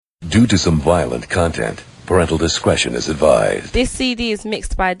Due to some violent content, parental discretion is advised. This CD is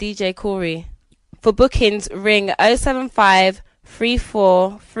mixed by DJ Corey. For bookings, ring 075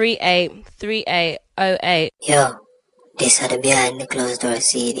 34 38 3808. Yo, this are the behind the closed door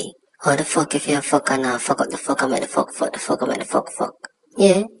CD. How the fuck if you a fuck and fuck up the fuck, I made the fuck.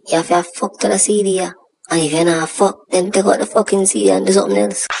 Yeah, you have to fuck to the CD, yeah. And if you're not fuck, then take out the fucking CD and do something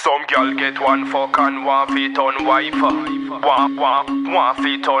else. Some girl get one fuck and 1 feet on wife. One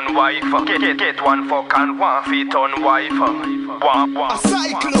feet on wife. Get one fuck and 1 feet on wife. A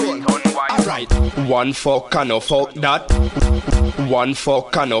cyclone. Alright. 1 fuck and a fuck that. 1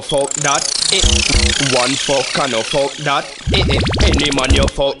 fuck and a fuck that. 1 fuck and a fuck that. Any man you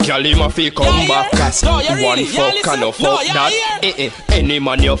fuck, girl, him a fi come back. 1 fuck and a fuck that. Any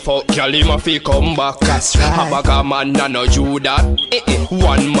man you fuck, girl, him a fi come back. A bag a man and no you that.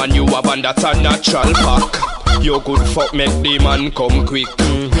 One man you have and that's a natural pack. You good fuck make the man come quick.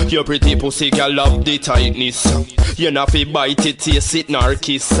 Your pretty pussy girl love the tightness. You not fi bite it, taste it nor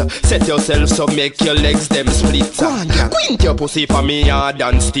kiss. Set yourself so make your legs them split. Quint your pussy for me hard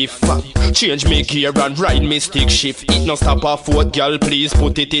and stiff. Change me gear and ride me stick shift. It no stop a foot girl, please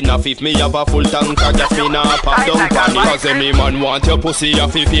put it in a fifth. Me have a full tank and get me nah pop down pan it. Cause any man want your pussy you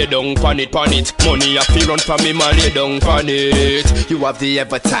fi pay down pan it. Money you fi run from me man lay down pan it. You have the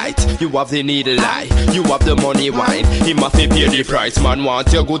appetite, you have the needle eye, you have the money wine. He ma fi pay the price, man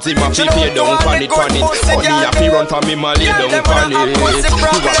want your goods, he ma fi pay down pan it. Money you fi run from me man lay down pan it. You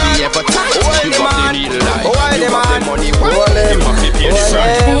have the appetite, you have the needle eye, you have the money wine. He ma fi pay the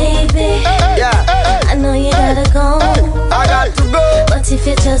price. Baby, I know you gotta go. I got to go. But if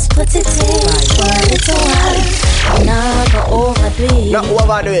you just put it in for a little while, now go overdo it. Not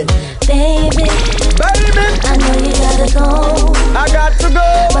overdo it. Baby, I know you gotta go. I got to go.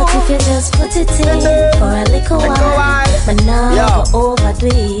 But if you just put it in for a little while, but now go overdo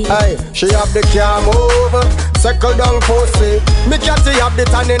it. Hey, she have the cam over, circle down pussy. Me catty have the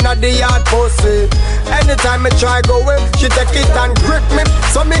tan in the yard pussy. Anytime me try go in, she take it and grip me,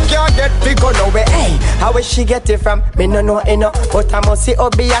 so me can't get figure no way. Hey, how will she get it from? Me no know enough, but I must see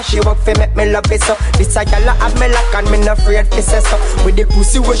Obia. She work for make me love it so. This a gyal have me lock and me no afraid to say so. With the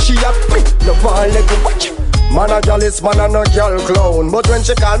pussy where she have me, no one let go watch. Man a jealous, man a no girl clown. But when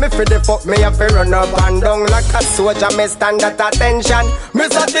she call me for the fuck, me a fi run up and down like a soldier. Me stand at attention. Me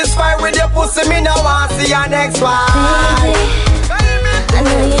satisfied with your pussy, me no want see your next one. Baby, I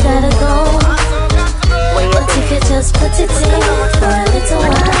know you gotta go. But if you just put it in for a little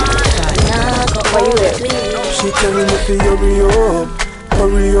while, now go overdo it. She telling me to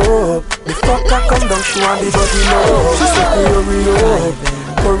hurry up. The fucker come down, she want the body low. She said me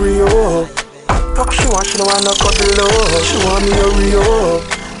hurry up. Fuck she want, she don't want no cuddle up. She want me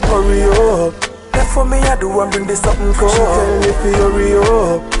hurry up. Therefore me I do and bring this something cold. She tell me to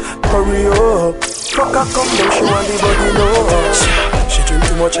hurry up. Fucker come down, she want the body low. She drink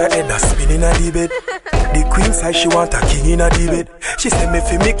too much, her head a spinning at the bed. The queen side, she want a king in a the bed. She say me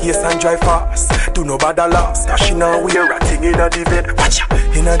fi make yes and drive fast. Do no bother last, cause she now wear a thing in a the bed. Watch ya.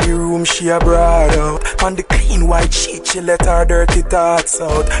 In a the room, she a brought out. On the clean white sheet, she let her dirty thoughts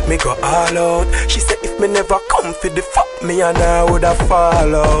out. Me go all out. She say if me never come for the fuck, me and I woulda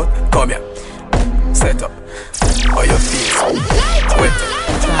fall out. Come here, set up. How you feel? Wet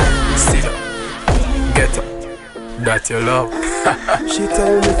up, sit up, get up. That your love. She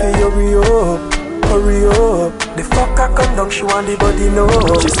tell me to hurry up. The fucker come down, she want the body no.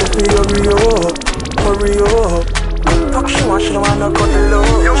 She said to hurry up. Fuck she want, she don't want no cuddle up.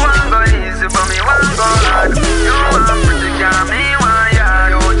 You want go easy but me want go hard. You want pretty girl, me want ya.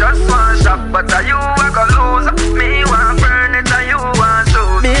 You just want shop but you a go lose. Me want burn it and you want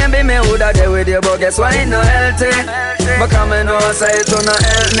shoot. Baby me woulda there with you but guess why it no healthy. Because me know say it no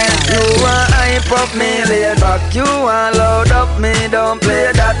help me. You want hype up me laid back. You want load up me, don't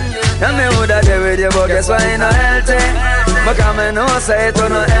play that. And me woulda there with you but guess why it no healthy. Because me know say it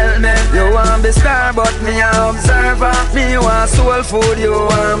no help me. You want be star but me a observer. Me want soul food, you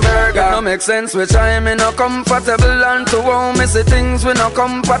want burger. It no make sense which I me no comfortable. And to how me see things we no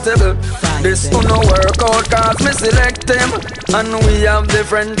compatible. This no work out cause me select him. And we have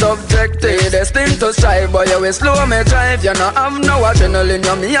different objectives. Destined to strive but you will slow me drive. You no have no adrenaline,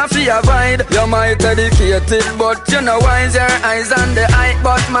 you me a fear avoid. You might educated but you know wise. Your eyes on the eye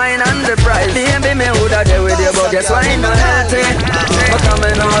but mine and the prize. Baby me woulda there with you but guess why it no healthy. Because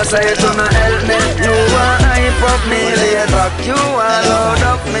me know say it no help me. You want hype up me laid back. You want load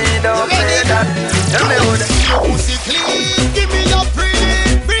up me, don't play that. Tell me woulda. Pussy clean, give me your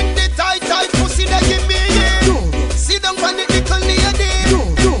pretty. Bring the tight pussy that give me it. Sit down on the little near day.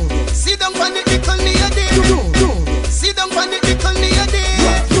 Sit down on the little near day. Sit down on the little near day.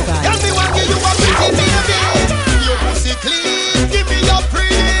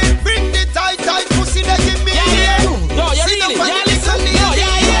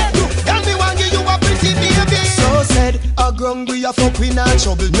 we not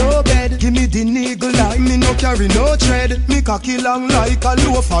trouble no bed. Give me the niggle like me no carry no tread. Me cocky long like a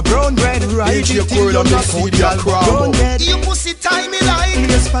loaf of brown bread. Right it till you not see the brown dead. You pussy tie me like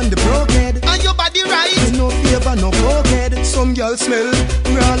me span the broke head. And your body right, me no favor no cokehead. Some girl smell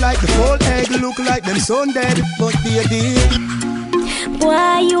raw like the cold egg. Look like them son dead, but baby,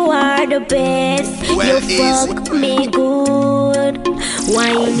 boy, you are the best. Well, you fuck me good.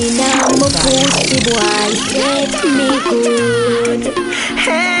 Whining on my pussy, boy, set me good.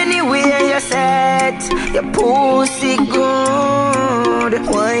 Anywhere you set, your pussy good.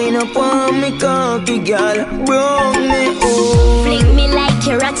 Wine up on me cocky, girl, bring me home. Fling me like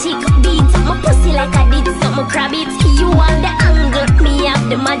erotic beat. My pussy like I did something crab it. You on the angle, me have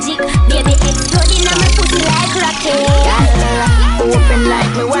the magic. Baby exploding on my pussy like rocket. Open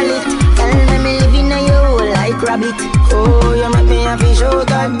like my wallet. Tell me living in you like rabbit. Oh, you make me happy, show,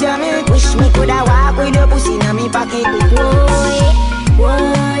 God damn it. Wish me coulda walk with your pussy in my pocket.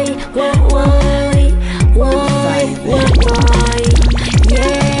 Why,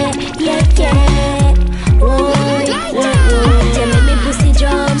 yeah. Tell me pussy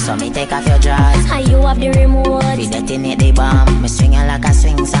drum. So me take off your drawers. And you have the remote. We detonate the bomb. Me swing you like a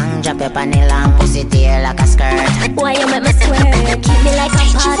swing song. Drop your panty long. Pussy tail like a skirt. Why you make me swear? Keep me like a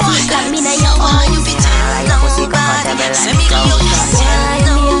party. Got me in your arms. You be telling nobody. Send me go.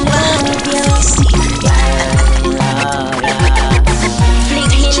 Why me love you? Flick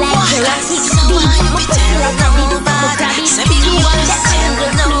me like erotic beat. My pussy like a beat. My crabby. You want the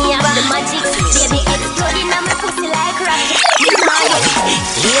angle. Me have the magic. Baby exploding on my pussy like rocket.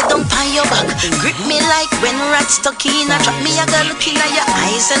 Lay down on your back. Grip me like when rats stuck in a trap. Me a go look in your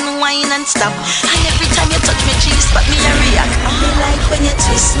eyes and whine and stop. And every time you touch me, cheese, but me a react. Me like when you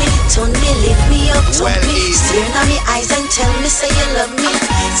twist me, turn me, lift me up, talk me, stare in my eyes and tell me say you love me.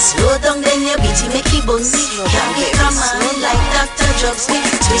 Slow down then you beat it, make it bun me. Can't get my mind like Dr. Drugs me.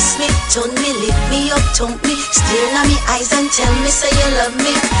 Twist me, turn me, lift me up, talk me, stare in my eyes and tell me say you love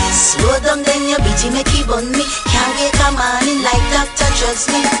me. Slow down then you beat it, make it bun me. Can't get my mind like Dr. Drugs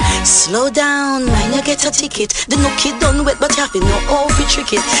me. Slow down, mind you get a ticket. The nookie done wet, but you have to know how to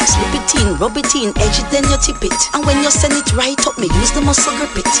trick it. Slip it in, rub it in, edge it, then you tip it. And when you send it right up, me use the muscle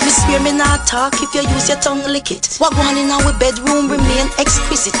grip it. You swear me not talk if you use your tongue lick it. What going in our bedroom remain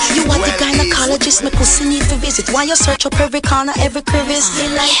exquisite. You are the gynecologist, me pussy need to visit. Why you search up every corner, every crevice? Me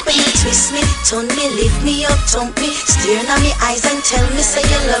like when you twist me, turn me, lift me up, thump me, stare in my eyes and tell me say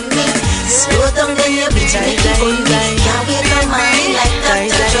you love me. Slow down then you beat me, keep on me. Can't wait my mind like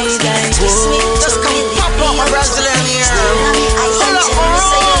Dr. Drugs. Twist me, just come pop up my Brazilian here. Stare in my eyes and tell me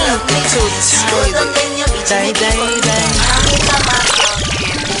say you love me. Slow down then you beat me, keep on me. Can't wait my mind.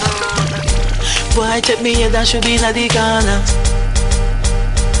 Boy, check me head and should be in the corner.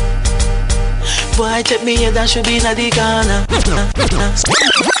 Boy, check me head and should be in the corner.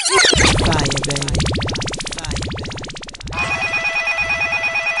 Fire, baby.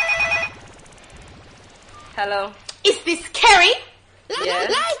 Hello. Is this Kerry?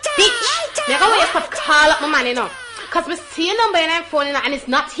 Yes. Bitch, never way to call up my man, you know. Cause me see your number in my phone, you know, and it's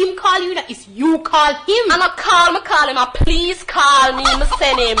not him call you, it's you call him. I'm a call him, please call me, me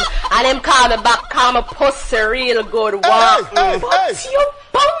send him. And him call me back, call me pussy real good. What? But you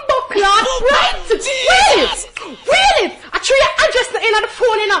bumbo cloud, right? Really? I threw your address in on the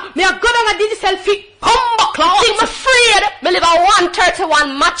phone, you know. Me a go down a digital selfie, bumbo cloud. I'm afraid. Me live at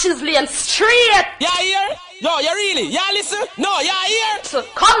 131 Matches Lane straight. Yeah, here? Yo, you really? Yeah, listen? No, yeah, here? So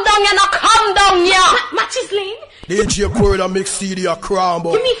come down, you know, come down, yeah. Matches Lane? DJ Corey and mix CD a crown,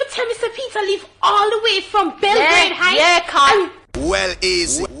 but you mean to tell me Sir Peter live all the way from Belgrade Heights? Yeah, Carl. well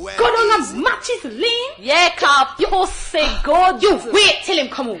easy. Go down a Matches Lane? Yeah, Carl. You pussy good. You wait till him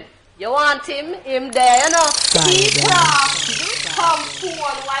come home. You want him there, you know. Come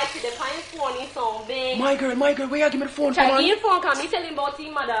phone, wife, the fine phone is so big. My girl, where you give me the phone? Try to give phone, come. Me tell him about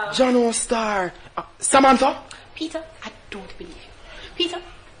him, mother. John Star. Samantha? Peter, I don't believe you. Peter,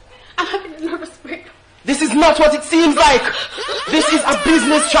 I'm having a nervous breakdown. This is not what it seems like. This is a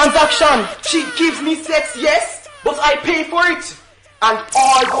business transaction. She gives me sex, yes, but I pay for it. And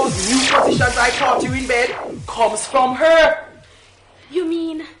all those new positions I taught you in bed comes from her. You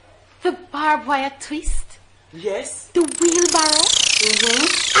mean the barbed wire twist? Yes. The wheelbarrow?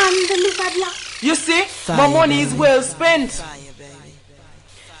 And the liver block? You see, my money is well spent.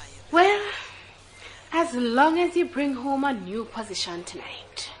 Well, as long as you bring home a new position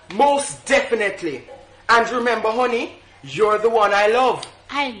tonight. Most definitely. And remember, honey, you're the one I love.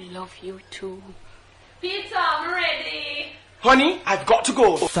 I love you too. Peter, I'm ready. Honey, I've got to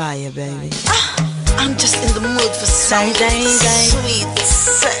go. Fire, baby. I'm just in the mood for some sweet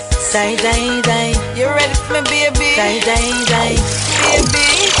sex. You ready for me, baby?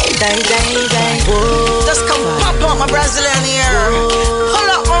 die. Whoa. Just come pop out my Brazilian here. Pull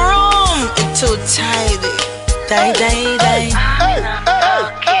up my room. It's too tidy. Die.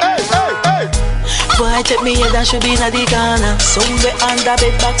 Boy, take me head and should be in the corner. Somewhere under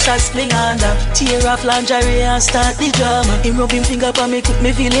bed box and sling under. Tear off lingerie and start the drama. Him rub him finger pa me, quick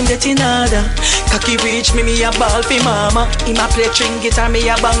me feel him getting harder. Cocky reach me a ball fi mama. Him a play string guitar, me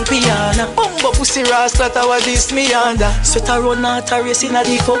a bang piano. Bumbo pussy rascal, that was this me under. Sweat a run out a race in a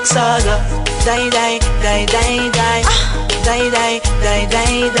the fuck saga. Die.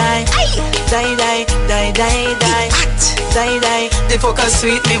 Die. The fuck a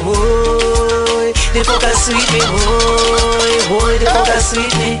sweet me boy. The fuck a sweet me boy. The fuck a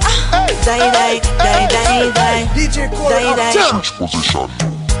sweet me. Die. DJ Corey, Change position.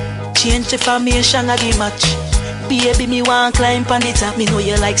 Change the formation of the match. Baby, me want climb on the top. Me know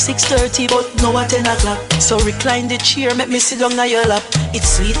you like 6:30, but now at 10 o'clock. So recline the chair, make me sit down on your lap. It's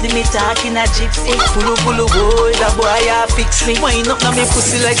sweet, me talking a gypsy. Pulu, boy, that boy a fix me. Wind up now me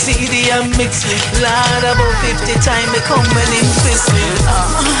pussy like CD and mix me. Lord, about 50 times me come when him twist me.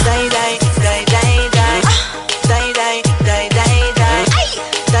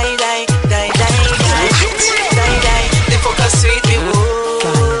 Die. The fuck a sweet me,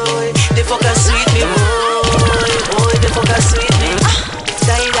 boy. The fuck a sweet me, boy. The fuck a sweet me.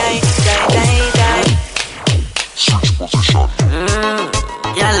 Die. Switch position.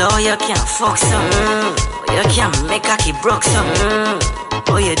 Y'all, you can't fuck some. You can't make a key broke some.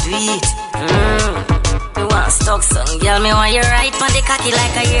 Oh, you do it. Me want stuck some. Girl, me want you right on the cocky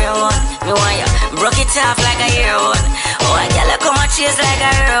like a year one. Me want you broke it off like a year one. Oh, a girl, you come and chase like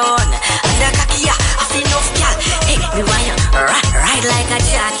a year one. And the cocky, yeah, I feel enough, girl. Hey, me want you ride like a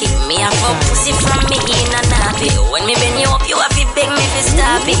jockey. Me have a pussy from me in a nappy. When me bend you up, you have to beg me to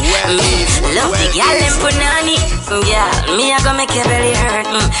stop it. Love the girl and punani. Yeah, me a go make your belly hurt.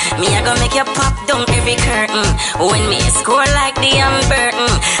 Me a go make you pop down every curtain. When me score like the Burton,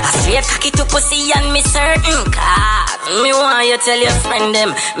 I swear cocky to pussy and me certain. Cause me want you tell your friend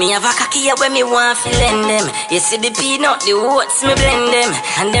them. Me have a cocky here where me want to lend them. You see the peanut, the oats, me blend them.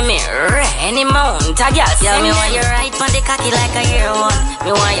 And them me any mount, a girl. Yeah, me want you right on the cocky like a year one.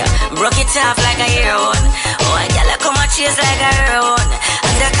 Me want you broke it off like a year one. Oh, a girl come and chase like a year one.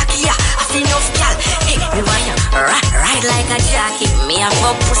 And the cocky, yeah, I feel enough, girl. Hey, me want you ride like a jockey. Me have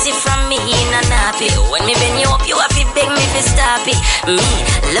a pussy from me in a nappy. When me bend you up, you have to beg me to stop it. Me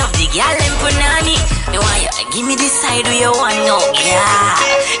love the girl and punani. Me want you give me the side where you want no, yeah.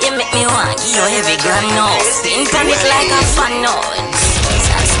 You make me want give you every gun no. Spin on it like a fan no.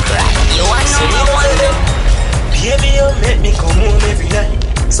 Jesus Christ, you want number one. Baby, you make me come home every night.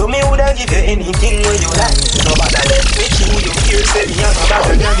 So me woulda give you anything when you like. Nobody let me kill you. Here say me I'm a bad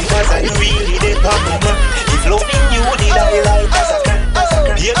girl because I really did not know. If loving you did I like as a girl.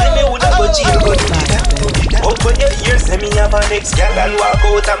 Baby, me woulda go jail go do that. Open your ears, say me have an ex girl and walk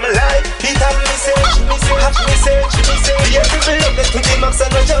out of my life. It have me search, have me search. Baby, me love the to the max and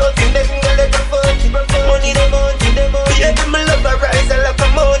no joking. Them girl let me fuck you. Money them on. Baby, me love a rise like a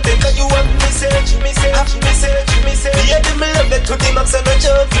mountain. Cause you have me search, have me search. Baby, me love the to the max and no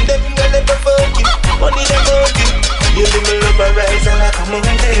joking. Them girl let me fuck you. Money them on. Baby, me love a rise like a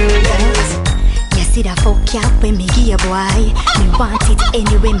mountain. You see that fuck ya when me give a boy. Me want it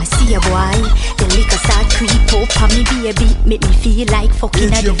anyway, me see a boy. The liquor start creep up on me baby. Make me feel like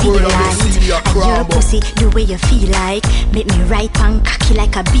fucking at the video light. And your pussy the way you feel like. Make me right pan cocky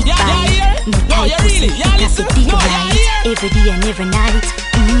like a big bite. Me tight pussy, it has to be right. Every day and every night.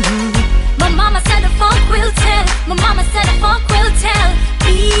 My mama said the fuck will tell. My mama said the fuck will tell.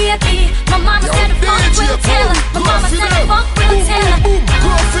 Baby, my mama said the fuck will tell. My mama said the fuck will tell.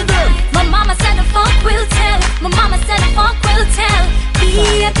 My mama said the fuck will tell. My mama said the fuck will tell.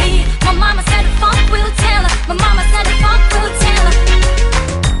 Baby, my mama said the fuck will tell. My mama said the fuck will tell.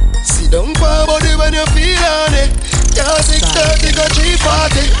 Sit down for body when you feel on it. Yeah, 6:30 go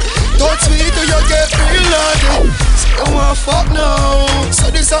 3:40. Touch me till you get real naughty. Don't want fuck now. So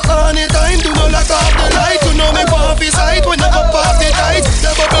this a honey time. Do not lock off the light. You know me want fi sight when you up off the tight.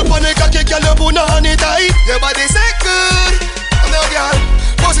 You bubble pon the cocky, girl you put on it tight. Your body say good. I'm your girl.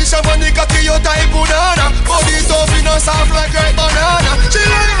 Position pon the cocky, you type banana. Body tough, you know soft like ripe banana. She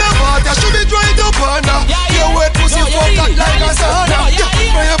like the water, she be dry to panda. Your wet pussy fuck hot like a sauna.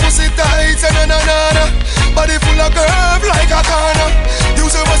 When your pussy tight, say na na na na. Body full of curve like a corner. You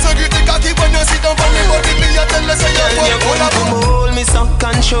say what's a great cocky when you sit down on me body. Me a tell you say you fuck. Hold me some,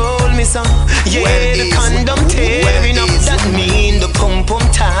 control me some. Yeah, well, the condom tearing up. That mean the pump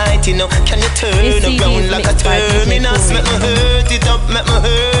tight, you know. Can you turn around like a terminus? Make me hurt it up, make me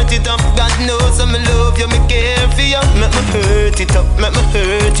hurt it up. God knows I'm in love you, me care for you. Make me me hurt it up, make me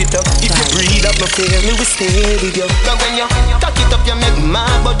hurt it up. If you breathe up, no fear, me will stay with you. But when you cock it up, you make my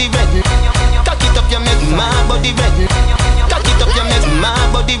body red. Cock it up, you make my body red. Cock it up, you make my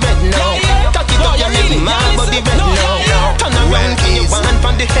body red now. Cock it up, you make my body red now. Turn around, can you want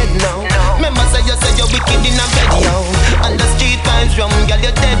from the head now? Remember say you're wicked in a bed now. And the street vibes rum, girl,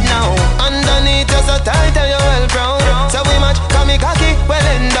 you're dead now. Underneath you're so tight and you're well proud. So we match, call me cocky, well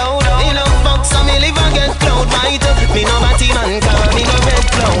endowed. You know fuck, so me live and get cloud white. Me no batty man, call me no red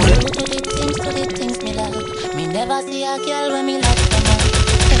cloud. To the things me love. Me never see a girl when me love them up.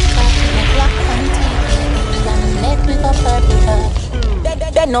 Take off my black panty, baby, and let me go purple her.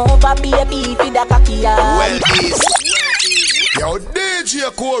 Then over baby, feed a cocky eye. Well, easy. Yo, DJ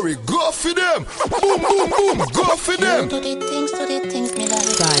Corey, go for them. Boom, boom, boom, go for them. To the things me love.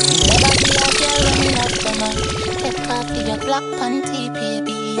 Never see a girl when me love them up. Take off your black panty,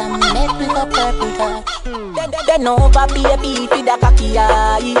 baby, and let me go purple her. Then over baby, feed a cocky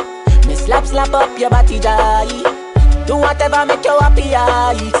eye. Me slap up your body jai. Do whatever make you happy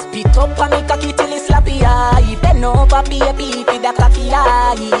eye. Spit up and make cocky till it's slappy eye. Bend over baby, feed a cocky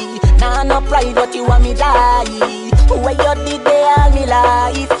eye. Nah no pride but you want me die. Where you did they all me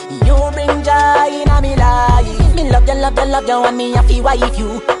life. You bring joy in a me life. Me love you and me a fi wife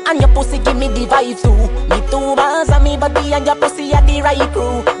you. And your pussy give me the vibe too. Me two bars and me body and your pussy are the right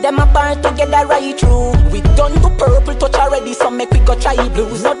crew. Them apart together right through. We done to purple touch already, so make we go try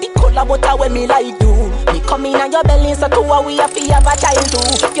blues. Not the color but how when me like do. Me come in on your belly so two we a fi have a child too.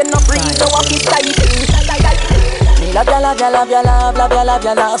 If you not breathe, you a fi stifle. Me love you.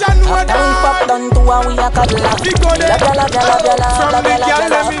 After we fuck done to a we a cuddle. Love you.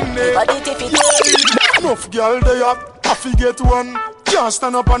 But it if it enough girl they up, I forget one. Can't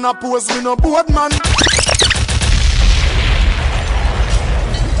stand up and a pose me no board man.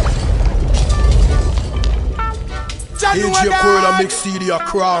 DJ Corey mix CD a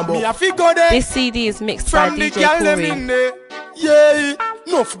Crambo. This CD is mixed by DJ Corey. Yeah,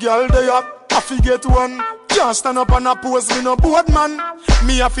 enough girl they up, I forget one. Can't stand up and a pose me no board man.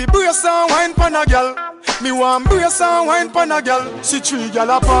 Me a fi brace and wine pan a girl. Me want brace and wine pan a girl. See three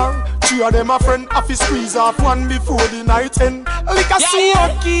girl a par. Three of them a friend. I fi squeeze off one before the night end. Like a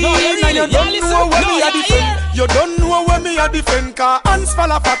smoky. And you don't know where me a defend. You don't know where me a defend. Cause hands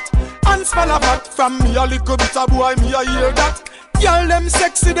fall a fat. From me a little bit of boy me a hear that. Girl them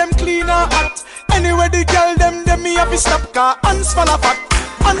sexy, them clean and hot. Anyway the girl them me a fi stop. Cause hands fall a fat.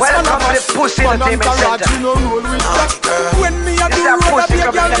 Welcome to the Pussy Entertainment Center. When me a do road, be a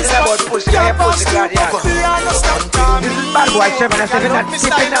girl is about pussy. Can't pass through. This is bad boy 7 and 7 and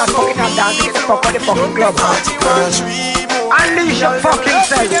tipping out, fucking out, dancing in the fuck of the fucking club. Unleash your fucking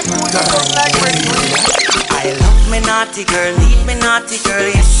self. I love me naughty girl, leave me naughty girl.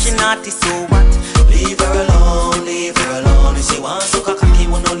 Yes, she naughty, so what? Leave her alone, leave her alone. If she wants to cock you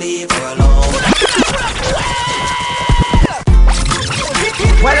wanna leave her alone.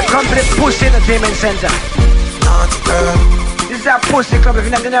 Welcome to the Pussy Entertainment Center. Naughty girl. This is a pussy club. If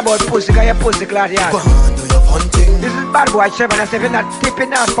you're not about pussy, got your pussy clad here. Do your fun thing. This is bad boy 7 and 7 not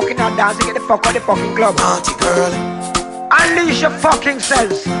tipping out, fucking out, dancing in the fuck of the fucking club. Naughty girl. Unleash your fucking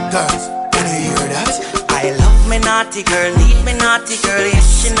selves. Girls, can you hear that? I love me naughty girl, leave me naughty girl. Yes,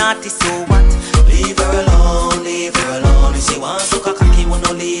 she naughty, so what? Leave her alone, leave her alone. If she wants to cock you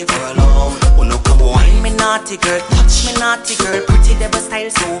wanna leave her alone. Wanna come wine me naughty girl, touch me naughty girl. Pretty devil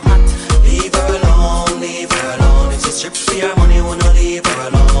style so hot. Leave her alone, leave her alone. If she strip for your money, wanna leave her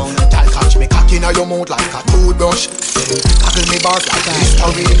alone. Girl, catch me cock in your mouth like a toothbrush. Tackle me bars like a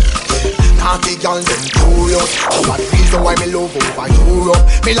Listerine. Naughty girl, them curious. How bad reason why me love over Europe.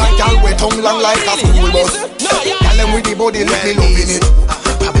 Me like girl with tongue long like a school bus. Girl them with the body let me loving it.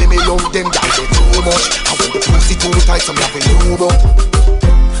 Probably me love them girl they too much. I want the pussy too tight so me have a new up.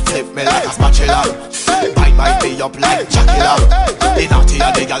 Flip me like a spatula. Bite me up like Jackilla. The naughty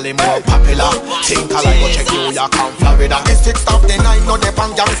and the girl them more popular. Think I like go check New York and Florida. The 6th of the night no dep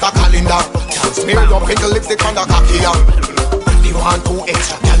on gangsta calendar. Can't smear your pink lipstick on the cocky ya. The 1 2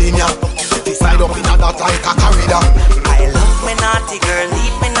 extra girl in ya. Decide up in a that like a corridor. I love me naughty girl,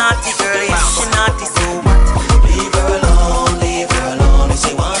 leave me naughty girl. Yes, she naughty, so what? Leave her alone, leave her alone. If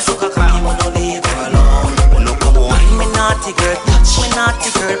she wants to cock you wanna leave her alone. Wanna come wine me naughty girl, touch me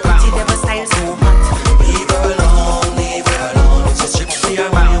naughty girl. Pretty devil style so hot. Leave her alone, leave her alone. If she strip for your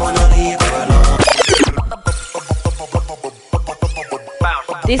money, wanna leave her alone.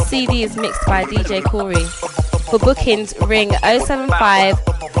 This CD is mixed by DJ Corey. For bookings, ring 075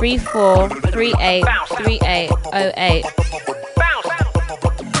 34 38 3808.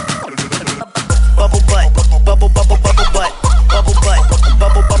 Bubble butt, bubble butt, bubble butt, bubble butt,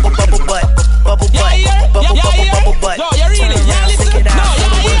 bubble butt, bubble butt, bubble butt, bubble bubble butt. Yo, you really, yeah, listen. No,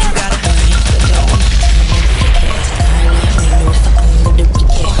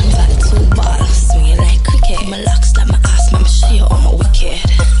 Swing it like cricket. My locks like my ass, I'ma show you all my wicked.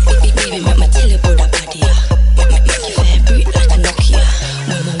 Baby, make my tell you about that body. Make you vibrate like a Nokia.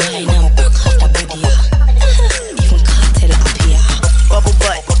 When my wine and broke off the body. Even cartel up here. Bubble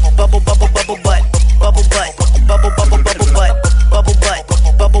butt, bubble bubble bubble butt, bubble butt, bubble bubble bubble butt, bubble butt,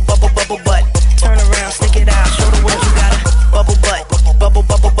 bubble bubble bubble butt. Turn around, stick it out, show the world you got it. Bubble butt, bubble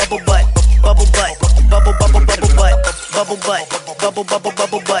bubble bubble butt, bubble butt, bubble bubble bubble butt, bubble butt, bubble bubble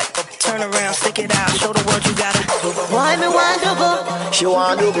bubble butt. Turn around, stick it out, show the world you got it. Why me want to go? She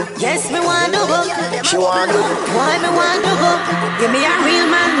want to go. Yes, me want to go. She want to go. Why me want to go? Give me a real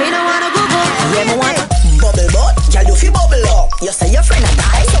man, me don't wanna go go. Yeah, me want to bubble butt, girl you feel bubble up. You say your friend a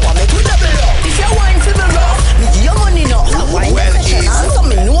die, so I make you double up. If you want to be rough, me give you money now. Wine professional, so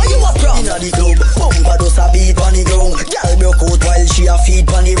me know you a pro. Inna the club, bumper does a beat on the ground. Girl broke out while she a feed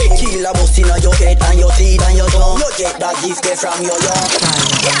on the road. Kill a bust inna your head and your teeth and your tongue. You get that gift from your young.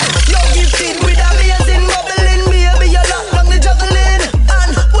 You gifted with amazing bubbling, baby. You lock down the juggling,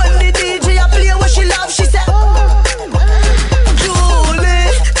 and when the DJ a play what she love, she say,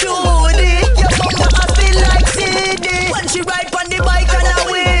 Julie, Judy, your bumper a feel like CD. When she ride on the bike and a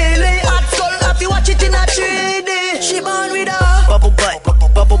wheelie, hot skull happy watch it in a 3D. She born with a bubble butt,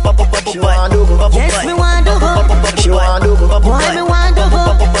 bubble bubble bubble butt. yes, me want to go. She want to go. Why me want to go?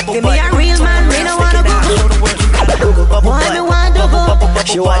 Give me a real man, me don't wanna go. Why me want to go?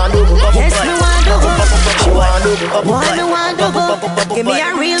 She want to go. Yes, me want to go. She want to go. Why me want to go? Give me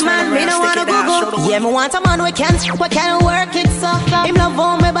a real man, me don't wanna go. Yeah, me want a man we can work it so. Him love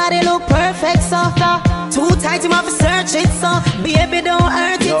how my body look perfect so. Too tight, him have to search it so. Baby, don't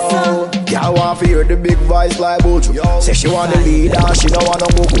hurt it so. Girl want to hear the big voice like Bojo. Say she want to lead and she don't wanna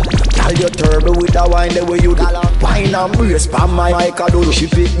go. Tell your turbo with the wine the way you do. Wine and brace, spam my mic a do. She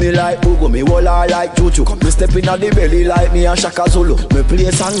pick me like Bogo, me hold her like Chuchu. Me step in the belly like me and Shaka Zulu. Me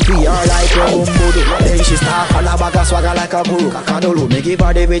play song for her like a Bumbudu. Then she start fall a bag of swagger like a guru. Kakadolo, me give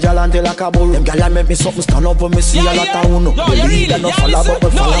her the vigilante like a buru. Them gyal make me something stand up when me see a lot of uno. The leader no follow but me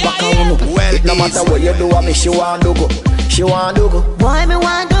follow back a uno. It no matter what you do, I me she want to go. She want to go. Why me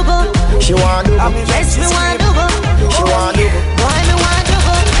want to go? She want to go. Yes, me want to go. She want to go. Why me want to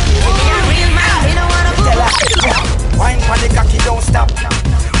go? Give me a real man, me don't wanna go. Wine pon the cocky don't stop.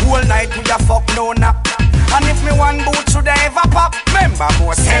 Whole night we a fuck no nap. And if me one boot should I ever pop, remember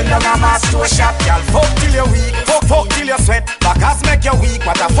more sell down a mass to a shop. Y'all fuck till you weak, fuck till you sweat. Backers make you weak,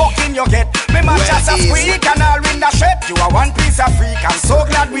 what a fucking you get. Me match as a squeak and I'll win the shit. You are one piece of freak, I'm so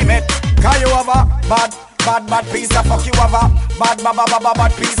glad we met. Cause you have a bad piece of fuck. You have a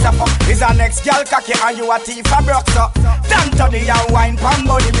bad piece of fuck. Is a next girl cocky and you a thief a broke so. Down to the young wine pan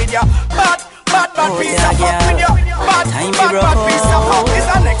body with you. Bad piece of fuck with you. Bad piece of fuck. Is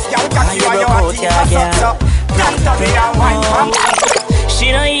a next girl cocky and you a thief a fuck so. Down to the young wine pan.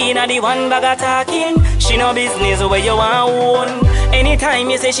 She no inna the one bag of talking. She no business where you want own. Anytime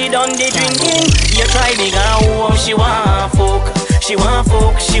you say she done the drinking, you try big and home. She want fuck. She want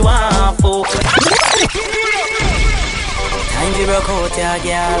fuck, she want fuck. Time fi broke out, yeah,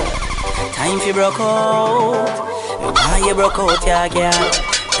 girl. Time fi broke out. Why you broke out, yeah, girl?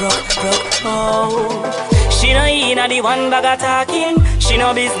 Broke out. She no inna the one bag of talking. She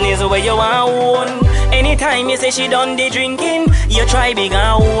no business where you want own. Anytime you say she done the drinking, you try big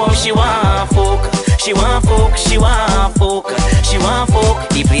and home. She want fuck. She want fuck, she want fuck, she want fuck.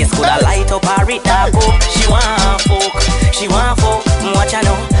 The place coulda light up or it dark up. She want fuck, she want fuck. Watch ya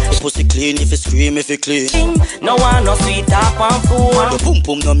know. Pussy clean if you scream if you clean. No one no sweet talk and fool. The pum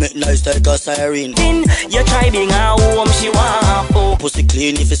pum no make noise like a siren. You try big and home. She want fuck. Pussy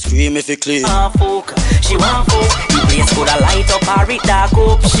clean if you scream if you clean. Fuck, she want fuck. The place coulda light up or it dark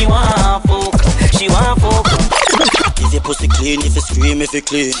up. She want fuck, she want fuck. If your pussy clean, if you scream, if you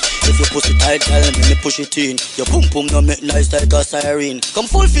clean. If your pussy tight, tell me push it in. Your pum pum no make noise like a siren. Come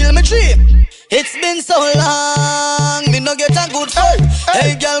fulfill my dream. It's been so long, me no get a good fuck.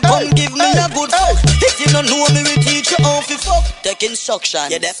 Hey girl, come give me a good fuck. If you don't know me, we teach you how to fuck. Take instruction,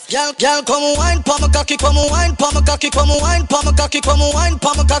 you deaf. Girl, come wine, palm a cocky, come wine, palm a cocky, come wine, palm a cocky, come wine,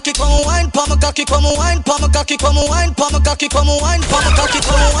 palm a cocky, come wine, palm a cocky, come wine, palm a cocky, come wine, palm a cocky, come wine, palm a cocky,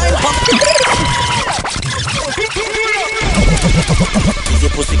 come wine, palm a If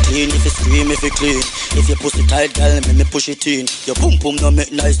your pussy clean, if you scream, if you clean. If your pussy tight, girl, me push it in. Your pum pum no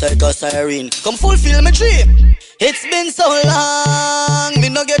make noise like a siren. Come fulfill my dream. It's been so long, me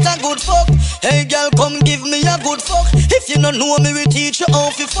no get a good fuck. Hey girl, come give me a good fuck. If you no know me, we teach you how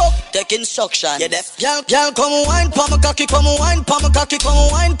to fuck. Take instruction. You deaf. Girl, come wine, pa my cocky, come wine, pa my cocky,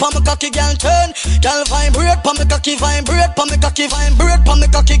 come wine, pa my cocky, girl turn. Girl vibrate, pa my cocky, vibrate, pa my cocky, vibrate, pa my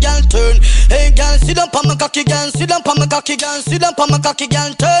cocky, girl turn. Hey girl, sit down, pa my cocky, girl, sit down, pa my cocky, girl, sit down, pa my cocky,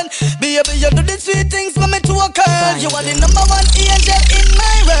 girl turn. Baby, you do the sweet things for me to a girl. You are the number one angel in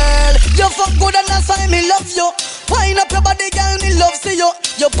my world. You fuck good and that's why me love you. Wind up your body, girl, me love see you.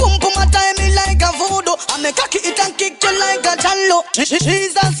 You pum pum a time me like a voodoo. I make cocky it and kick you like a jallo.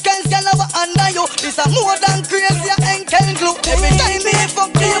 Jesus Christ, girl, over under you. This a more than crazy, ain't can glue. Every time me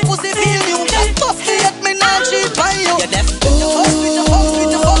fuck you, pussy feel you. Just bust me at me, not cheat by you. You fuck with the fuck with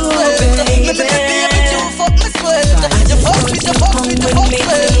the fuck well. Me baby, you fuck me swell. You fuck with the fuck with the fuck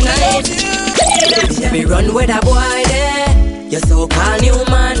well. Me run with a boy there. You so-called new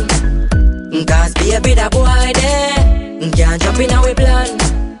man. Cause baby, that boy there can't jump in our plan.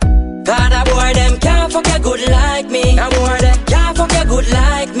 Cause that boy them can't fuck you good like me. That boy them can't fuck you good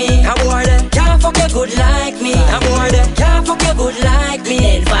like me. That boy them can't fuck you good like me. That boy them can't fuck you good like me.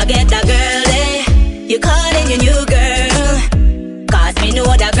 Then forget that girl there. You calling your new girl. Cause me know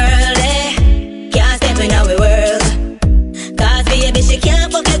that girl there can't step in our world. Cause baby, she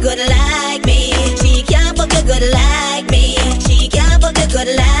can't fuck you good like me. She can't fuck you good like me. She can't fuck you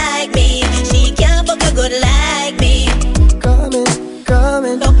good like me. She can't fuck you good like me.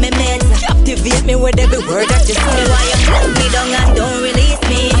 Coming, up me meds. Captivate me with every word that you say. Why you hold me down and don't release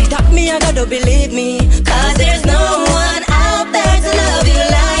me? Adopt me, I gotta believe me. Cause there's no one out there to love you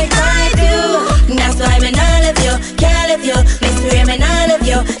like I do. That's why me not love you, can't love you. Me swear me not love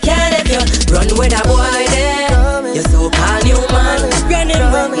you, can't love you. Run with a boy there. You so-called new man. Run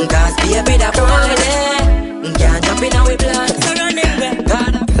him with. Cause baby, that boy there can't jump in our plan. So run him with.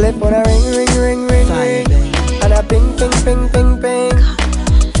 Telephone a ring. And a ping.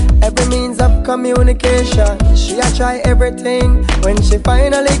 Every means of communication, she a try everything. When she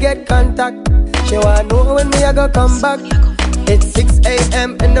finally get contact, she wanna know when me a go come back. It's 6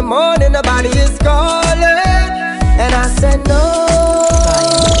 a.m. in the morning, nobody is calling, and I said no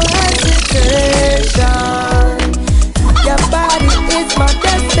hesitation. Your body is my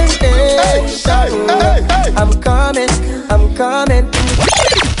destination. I'm coming.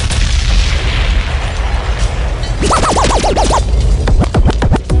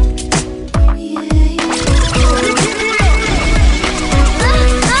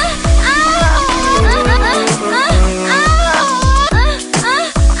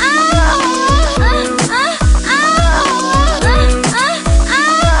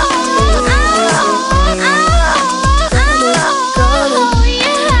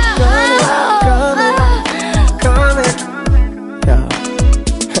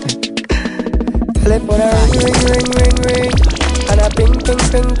 Ring. And a ping.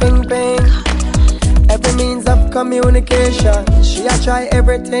 Every means of communication, she a try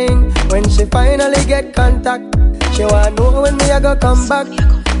everything. When she finally get contact, she wanna know when me a go come back.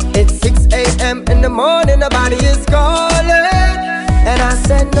 It's 6 a.m. in the morning, nobody is calling, and I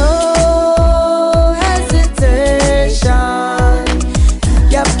said no hesitation.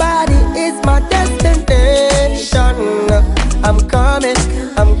 Your body is my destination. I'm coming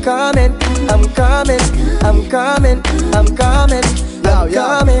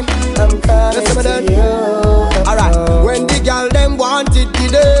to you. Alright, when the girl them wanted to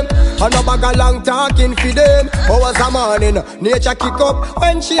them, and no bag a long talking for them. Hours a morning, nature kick up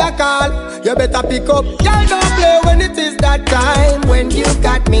when she a call. You better pick up. Girl don't play when it is that time. When you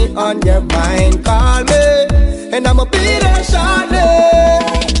got me on your mind, call me, and I'ma be there shortly.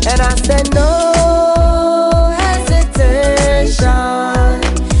 And I said no hesitation.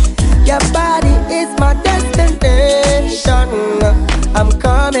 Your body is my destination. I'm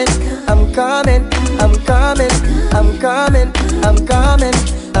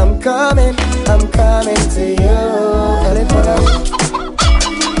coming to you.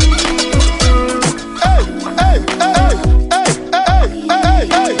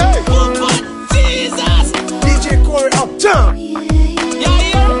 Jesus! DJ Corey Uptown. Yeah,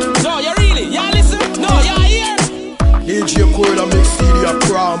 here? No, you really? Yeah, listen? No, yeah, here? DJ Corey that makes CD a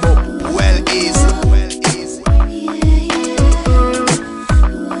cram up. Well easy.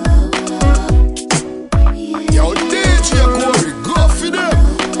 Yo, DJ Corey, go for them.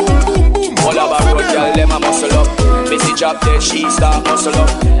 Boom. All about road, girl, them a muscle up. Missy drop then she start muscle up.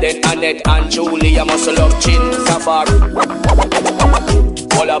 Then Annette and Julie a muscle up. Chin Safari.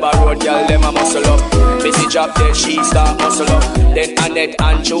 All about road, girl, them a muscle up. Missy drop then she start muscle up. Then Annette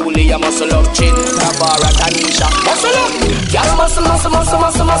and Julie a muscle up. Chin Safari, Tanisha muscle up. Girl,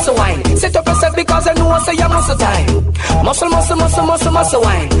 muscle wine. Set up yourself because I know I say you muscle time. Muscle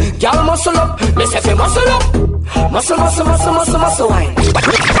wine. Girl, muscle up. Me say fi muscle up. Muscle, muscle, muscle, muscle, muscle wine.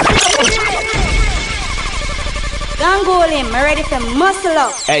 Gangolim, I'm ready for muscle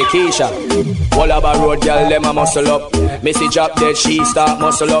up. Hey Keisha, all about road girl, them a muscle up. Missy drop dead, she start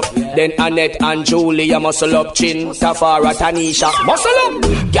muscle up. Then Annette and Julia muscle up. Chin, Tafara, Tanisha, muscle up.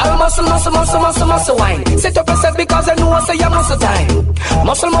 Girl, muscle, muscle, muscle, muscle, muscle wine. Set up yourself because I know I say you muscle time.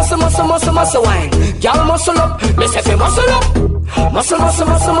 Muscle, muscle, muscle, muscle, muscle wine. Girl, muscle up, me say fi muscle up. Muscle, muscle,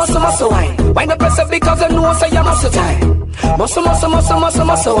 muscle, muscle, muscle wine. Wind up yourself because I know I say you muscle time. Muscle, muscle, muscle, muscle,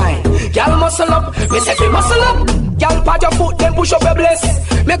 muscle wine. Girl, muscle up, me say fi muscle up. Girl, pad your foot, then push up your bliss.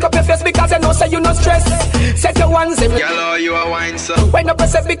 Make up your face because I know say you no stress. Set your ones in. Girl, oh, you a wine, so. Wind up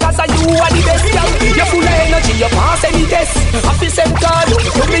yourself because I you are the best, girl. You're full of energy, you pass any test. Happy same call, you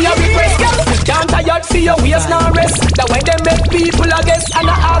me a request, girl. Can't tired for your waist, now rest. That when they make people a guess and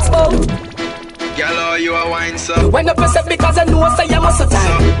I ask for. Girl, oh, you a wine, so. Wind up yourself because I know say you muscle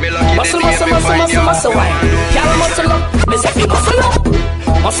time. Muscle, muscle, muscle, muscle, muscle wine. Girl, muscle up, me say fi muscle up.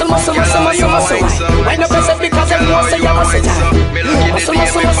 Muscle, muscle, muscle, muscle, muscle wine. Wind up yourself because I know say you muscle time. Muscle,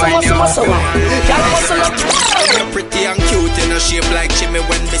 muscle, muscle, muscle, muscle wine. Girl, muscle up. You're pretty and cute in a shape like Jimmy.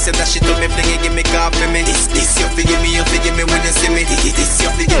 When me say that shit to me, fling it, give me coffee me. This you forgive me, you forgive me when you see me. This you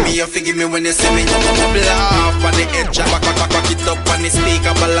forgive me, you forgive me when you see me. Bubble off on the edge, back it up on the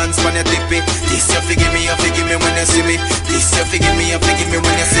speaker, balance on the tippy. This you forgive me, you forgive me when you see me. This you forgive me, you forgive me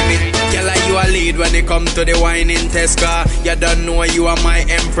when you see me. Girl, you a lead when it come to the whining test car. You don't know you are my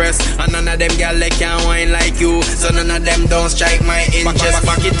empress, and none of them girl they can whine like you. So none of them don't strike my interest.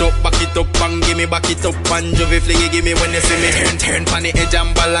 Back it up, and give me back it up, and juvie flingy give me when you see me. Turn pan the edge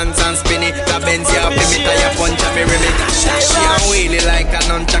and balance and spin it. The Benz ya pay me tire punch and me rim it. She a wheelie like a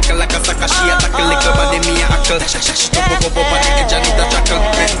nunchuckle, like a sucker. She a tackle little body me a hackle. Up on the edge and it a chuckle.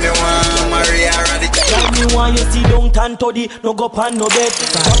 Make me want Maria ready. Tell me why you see don't turn toddy, no go pan no bed.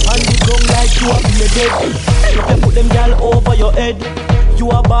 Up on the ground like you a be dead. You can put them gal over your head. You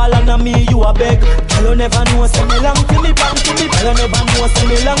a ball and a me you a beg. Tell you never know say me long till me bang till me. Tell you never know say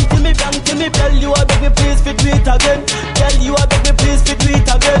me long till me bang till me. Tell you a beg me please fit do it again. Tell you a beg me please fit do it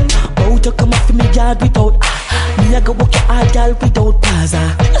again. Bout to come off in me yard without me a go walk your hard gal without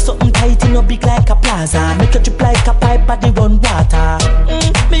plaza. You something tight in no big like a plaza. Make you drip like a pipe body run water.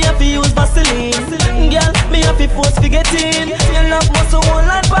 Me have to use Vaseline. Girl, me have to force to get in. Your love must hold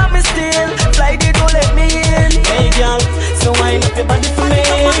on for me still. Fly the door let me in. Hey girl, so wind up your body for me.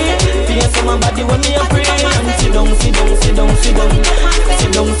 Feel some body when me a pray. And sit down, sit down, sit down, sit down.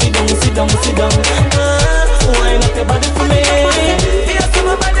 Sit down, sit down, sit down, sit down. Wind up your body for me. Feel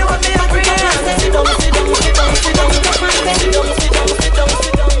some body when me a pray. Sit down, sit down, sit down, sit down. Sit down, sit down, sit down, sit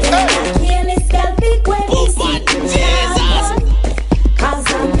down. Careless girl, big when me see Jesus. Cause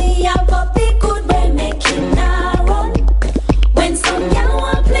of me a puppy good when make him not run. When some girl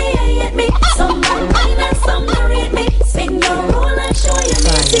want play hate me, some man mine and some narrate me. Spin your roll and show you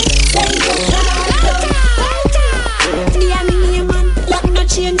music, then you try. Dear me name man, lock no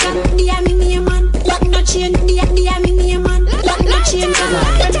change on. Dear me name man, lock no change. Dear me name man, lock no change on.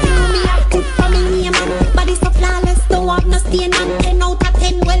 Me a good for me name man, body so flawless, don't have no stain on. 10 out of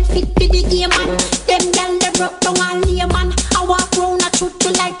 10 well fit for the game man. Them girl they broke down all lay man. I walk round a truth to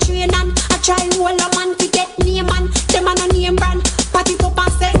like train and I try roll a man to get name man. Them a no name brand, party up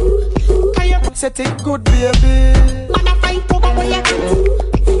and say can you set it good baby? Man a fight over where you can.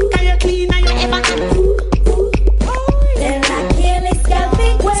 Can you clean and you ever can? Then I careless girl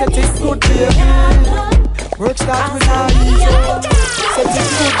big when set it good baby. Work start with our easy. Set it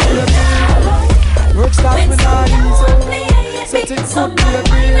good baby. Work start with our easy. Set it good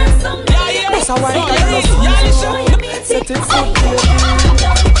baby. That's how I can set it good baby.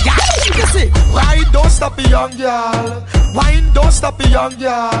 You see, why don't stop a young girl? Wine don't stop a young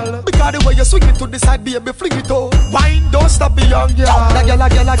girl. Because the way you swing it to the side, baby, fling it out. Wine don't stop a young girl. That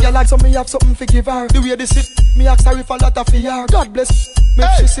girl, so me have something to give her. The way they sit, me ask her if a lot of fear. God bless, make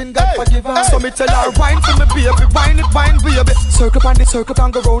she sin, God forgive her. So me tell her, wine for me, baby, wine it, wine, baby. Circle on the circle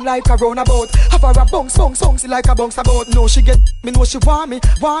and go round like a roundabout. Have her a bounce, see like a bounce about. No, she get me, know she want me.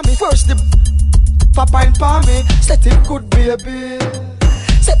 First the papa and pa me. Set it good, baby.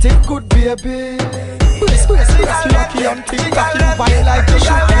 Set it good, baby. Brace, lucky and thick, cocky, wine like you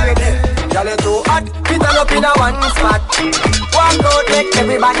should, baby. Y'all are too hot, fit all up in a one spot. Walk out, make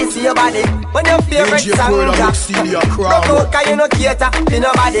everybody see your body. When your favorite song drop, broke out, cause you no cater to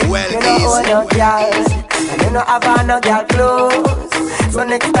nobody. You no own no girls, and you no have no girl clothes. So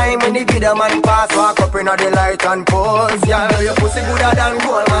next time when the video man pass, walk up in the light and pose. Y'all know your pussy gooder than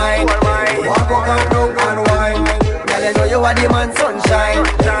gold mine. Walk up and down and wine. Y'all know you are the man sunshine.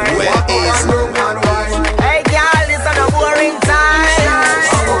 Walk up and down and wine. Hey girl, this is a boring time.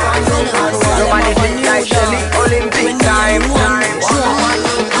 Nobody think like Shelly, only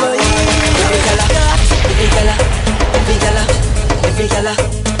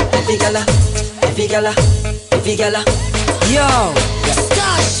gala, every gala. Yo,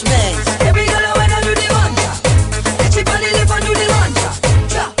 gosh, man. Every gala when I do the one drop. Chip on the lip and do the one drop.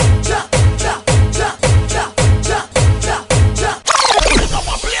 Drop, drop, drop, drop, drop, drop, drop, drop. Pull it up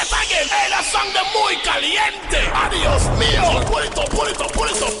and play it again. Hey, that song de muy caliente. Adios mío. Pull it up, pull it up, pull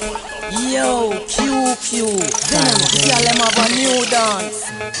it up. Yo, QQ. Venom, y'all them have a new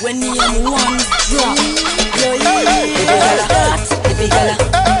dance. When the M1 drop. Yo, every gala,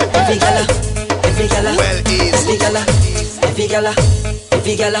 every gala, every gala, every gala, every gala,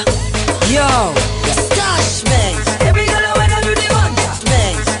 every gala. Yo, gosh, man. Every gala when I do the one drop,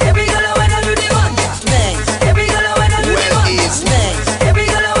 man. Every gala when I do the one drop, man. Every gala when I do the one drop, man. Every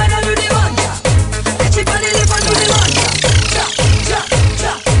gala when I do the one drop. Chip on the lip and do the one drop. Drop, drop,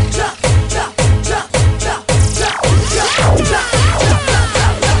 drop, drop, drop, drop, drop, drop, drop, drop.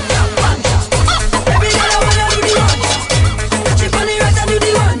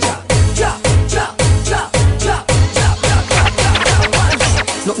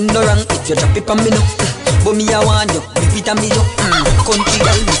 Nothing no wrong if you drop it on me now. But me I want you, whip it on me up. Country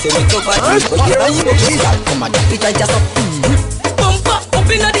girl, me say me so bad. But you know you go kill that. Come on, drop it right just up. Bumper up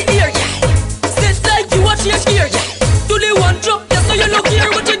inna the ear, yeah. Set like you watch your gear, yeah. Do the one drop, yeah, so you look here.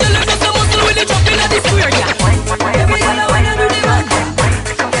 What you tell us just a muscle when you drop inna the square, yeah. Every girl when I do the one drop,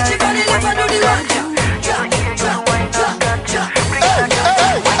 she on the left and do the one drop. Drop, drop, drop, drop.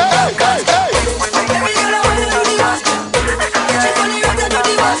 Every girl when I do the one drop, she on the right and do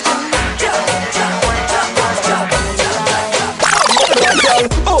the one drop.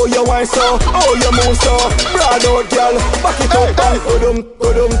 Oh, you want so, oh, you move so. Broad out, girl, back it up and go-dum.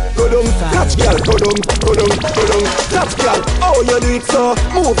 Catch, girl, go-dum. Catch, girl, oh, you do it so.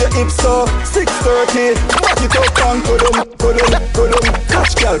 Move your hips so. 6:30, back it up and go-dum.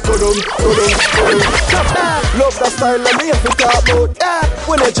 Catch, girl, go-dum. Love the style of me if you talk about, yeah.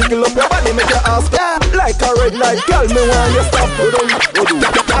 When you jiggle up your body, make your ass, yeah. Like a red light, girl, me want you stop, go-dum.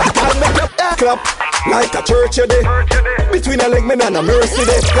 I'll make you clap. Like a church you day. Between a leg, me and a mercy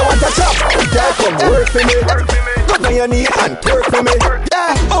day. You want a chop? Girl, come work for me. Go down your knee and twerk for me.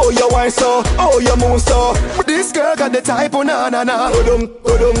 Yeah. Oh, you want so, oh, you move so. This girl got the type of na-na-na. Go-dum.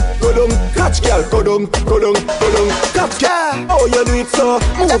 Catch, girl, go-dum. Catch, girl, oh, you do it so.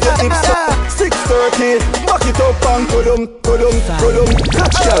 Move your hips so. 6:30, back it up and go-dum.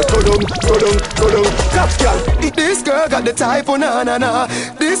 Catch, girl, go-dum. Catch, girl. This girl got the type of na-na-na.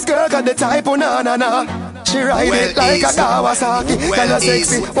 This girl got the type of na-na-na. She ride it like a Kawasaki. Kinda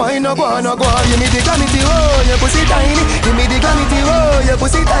sexy, why no go on. Give me the glamity, oh, your pussy tiny. Give me the glamity, oh, your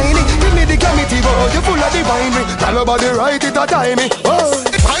pussy tiny. Give me the glamity, oh, you full of divine. Tell your body right, it a timey. Oh,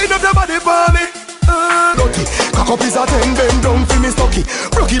 wind up your body for me. Dirty, cock up is a 10, bend down for me stocky.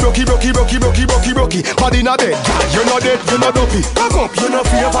 Brocky. Body in a bed, you're not dead, you're not dopey. Cock up, you're not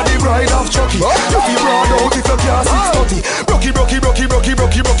fear for the bride of Chucky. You feel broad out if you can't 6:30. Brocky body.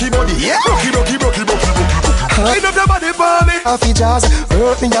 Wind up your body for me. Half jazz,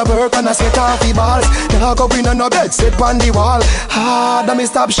 hurt me a work and I sweat off the balls. Now go in on no bed, sit on the wall. Hard, me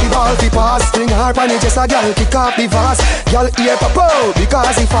stop she ball fi pass. String her pan it just a girl kick off the vase. Girl ear pop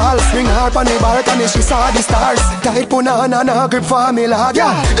because he falls. String her pan the balcony she saw the stars. Tight punana na grip for me lad.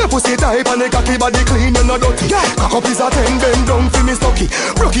 Yeah, your pussy tight and the cocky body clean and no dirty. Cock up is a 10, bend down fi me stocky.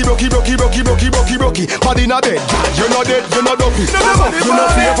 Brocky. Body in a bed, you're not dead, you're not dopey. You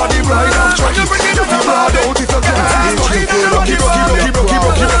not fear for the bride of Chucky. You feel broad out if you can't. Hey,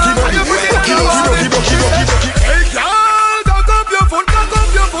 girl, cock up your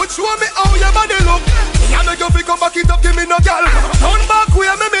foot, show me how your body look. I know you fi come back it up, give me no girl. Turn back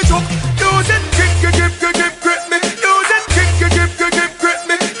where me jump. Use it, grip me. Use it, grip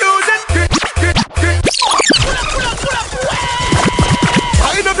me. Use it, grip.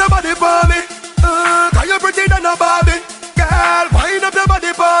 Wind up your body for me. Can you pretty than a Barbie? Girl, wind up your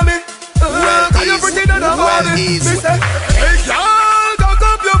body for me. Can you pretty than a Barbie? Me say, hey girl, cock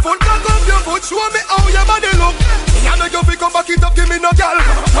up your foot, show me how your body look. I know you fi come back it up, give me no girl.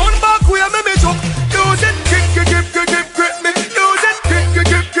 Turn back where me jump. Use it, grip me. Use it, grip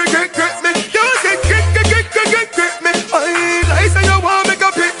me. Use it, grip me. I say you want make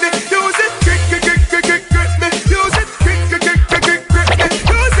a picnic. Use it, grip me. Use it, grip me.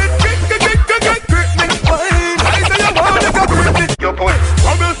 Use it, grip me. I say you want make a picnic. Your boy,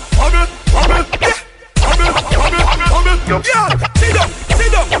 bubble. Yeah, bubble. Yeah, sit down.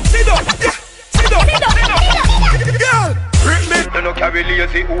 Yeah, sit down. Girl, grip me. You no carry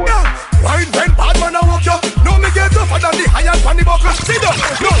lazy old. Wine when bad man a walk you. No me get tougher than the iron pan the buckle. Sit down.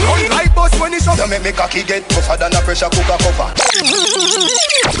 No run like bus when it's up. You make me cocky get tougher than a pressure cooker cover.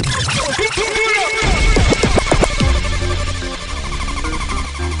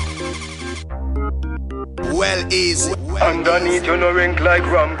 easy. Underneath you no rink like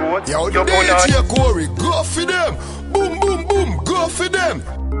Rambo. Yo, DJ Corey, go for them. Boom, boom, boom, go for them.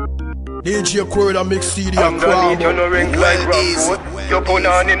 DJ Corey that mix CD and crowd. Underneath you no rink like Rambo. Your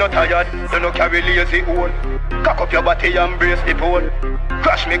punani no tired, you no carry lazy old. Cock up your body and brace the pole.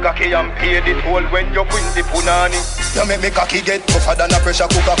 Crash me cocky and pay the toll when you win the punani. You make me cocky get tougher than a pressure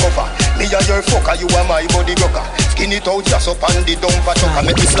cooker cover. Me and your fucker, you are my body rocker. Skin it out just up on the dumper tucker.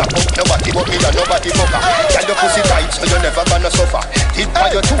 Make me slap up your body, but me and nobody fucker. Get your pussy tight so you never gonna suffer. Tip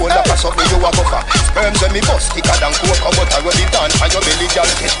by your toe like a something you a buffer. Sperms when me bust thicker than coke, but I run it down on your belly, girl,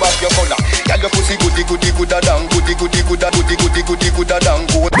 catch back your collar. Get your pussy goody goody gooder than goody goody gooder goody goody goody gooder than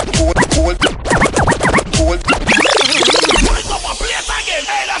gold.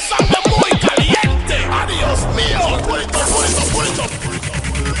 Hey, la sangre muy caliente. Adiós mío. Pull it up.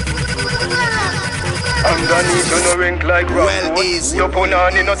 Underneath you no rink like Rambo. Your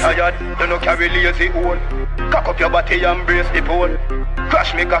punani no tired, you no carry lazy old. Cock up your body and brace the pole.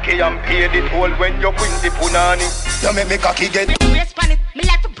 Crash me cocky and pay the toll when you win the punani. You make me cocky get brace pan it, me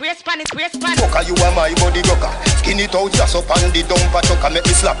like to brace pan it. Fucker, you are my body rocker. Skin it out just up on the dumper tucker. Make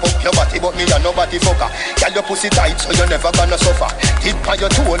me slap up your body, but me and nobody fucker. Girl, your pussy tight so you never gonna suffer. Tip on your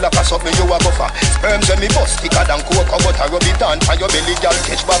toe like a something you a buffer. Sperms when me bust thicker than coke, but I rub it down on your belly, girl,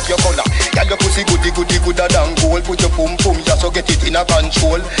 catch back your collar. Girl, your pussy goody goody gooder than gold. Put your pum pum just so get it in a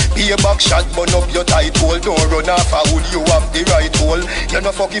control. Be a back shot, burn up your tight hole. Don't run off a hood, you have the right hole. You no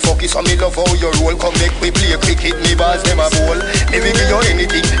fucky, so me love how you roll. Come make me play cricket, me bars them a bowl. Me will give you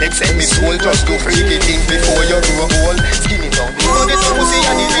anything except me soul. Just do freaky things before you grow old. Skin it out. You know this pussy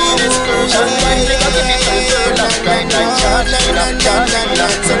and the realest version. Right, take a give it to the girl. Right, like John,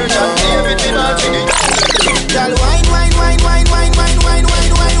 everything all in it. Girl, wine.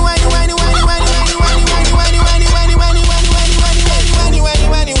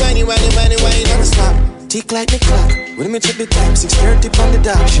 Tick like the clock, when me check the time, 6:30 on the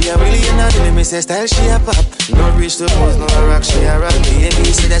dot. She a really not let me say style, she a pop. No reach the pose, no rock, she a rock.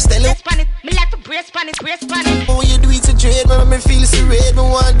 Baby, say that style. Brace pan it, me like to brace pan it. Oh, you do it to trade, but me feel so red, me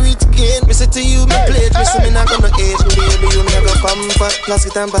want do it again. Me say to you, me plate, me say me not gonna age, me baby, you never pamper.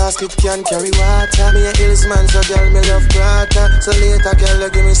 Plastic and basket can carry water. Me a hills man, so girl, me love brata. So later, girl,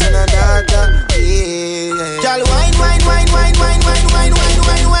 you give me some data. Yeah. Girl, wine.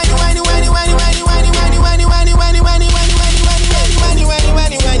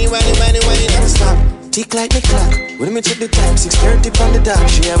 Stop. Tick like the clock, when me check the time, 6:30 on the dot.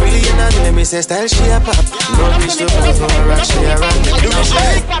 She a really not let me say style, she a pop. No reach the pose, no rock, she a rock. Do me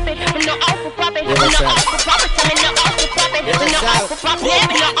shit.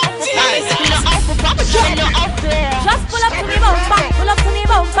 Just pull up to me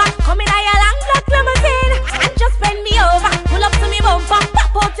bumper, come in a long black limousine and just bend me over. Pull up to me bumper,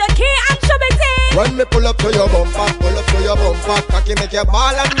 pop out your key and shove it in. When me pull up to your bumper, cocky make your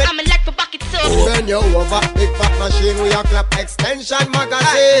ball and make. I'm like to back it up. Bend you over, big fat machine with a clap extension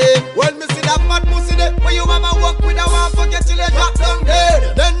magazine. When me see that fat pussy there, when you mama walk with a one forget till you drop down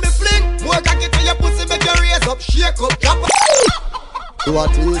dead. Then me fling, more cocky to your pussy make you raise up, shake up, drop up. You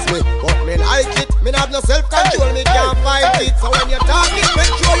want to use me, but me like it. Me have no self-control, me can't fight it. So when you're talking, make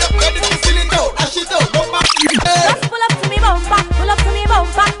sure you're ready to seal it out. That shit out, no matter. Just pull up to me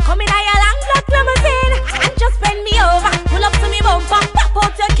bumper, come in a long black limousine and just bend me over. Pull up to me bumper, pop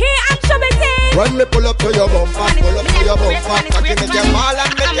out your key and shove it in. When me pull up to your bumper, cocky make your ball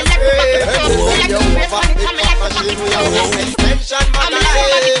and make you pay. Bend you over, big fat machine with a extension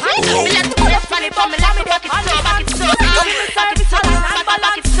magazine. Me like to brace pan it, me like to back it so.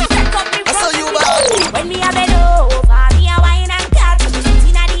 I saw you back. When me a bend over, me a wine and cut.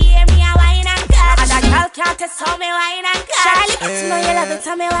 Inna the air, me a wine and cut. And a girl can't test how me wine and cut. Charlie, you know you love it,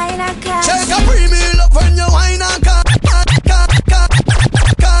 how me wine and cut. Check a premium love when you wine and cut.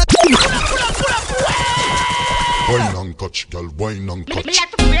 Wine and catch, girl, wine and catch. Me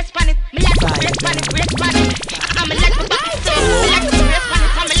like to brace pan it, I'm like to back it so. Me like to brace pan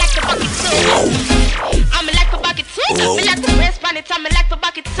it, I'm like to back it so. I'm like to back it so. Me like to brace pan it, I'm like to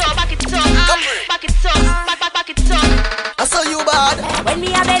back it so. Back it so. I saw you bad. When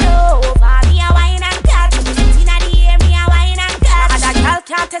me a bend over, me a wine and cut. Inna the air, me a wine and cut. And a girl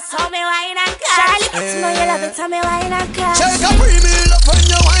can't test how me wine and cut. Charlie, you know you love it, how me wine and cut. Check a premium love when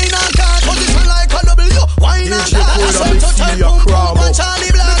you wine and cut. Position like a W, wine and cut. I saw to type boom boom and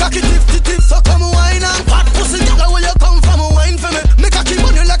Charlie Black. Me cocky tip, so come wine and fat pussy. Girl, where you come from, wine for me. Me cocky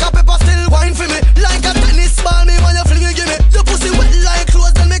money like a pepper, still wine for me. Like a tennis ball, me when you fling it, give me. Your pussy wet like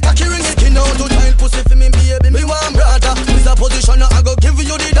clothes, then me cocky ring it. Skin out to child pussy for me, baby. Me want brother. With a position, I go give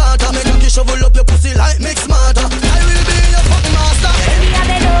you the data. Me cocky shovel up your pussy like mix smarter. I will be your fucking master. Me a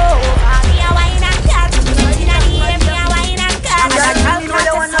bend over, me a wine and cut. Inna the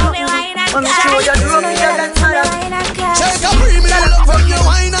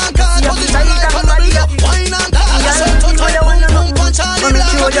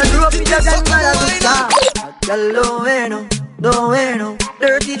than mother good car. Girl, don't wear no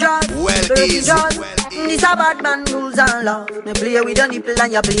dirty jaws, dirty jaws. This a bad man rules and law. Me play with your nipple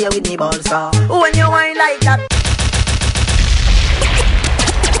and you play with me balls, car. When you whine like that,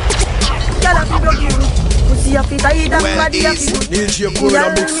 girl, I feel broke you. Pussy a fit tight and body a fit good. DJ Corona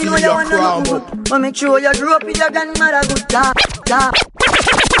mix in your crown. But make sure you grow up with your grandmother good car.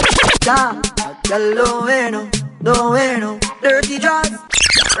 Girl, don't wear no dirty jaws.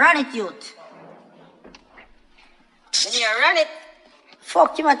 Run it, youth. When you run it,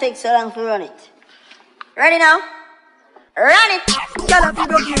 fuck you, might take so long to run it. Ready now? Run it! Girl, I feel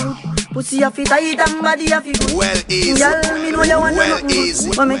broke you. Pussy a fit tight and body a fit good. Well easy. Girl, me know you want nothing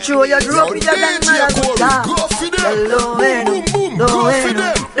good. But make sure you grow up with your grandmother good car. Girl, don't wear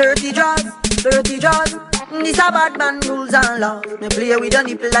no dirty jaws, dirty jaws. This a bad man rules and law. Me play with your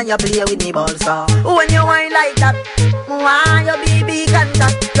nipple and you play with me balls, car. When you whine like that, why your baby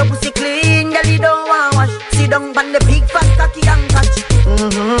contact? Your pussy clean, girl, you don't want wash. Sit down on the big fat cocky and catch.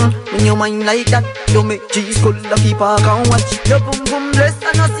 When you whine like that, you make cheese cold like keep a can watch. Your boom boom dress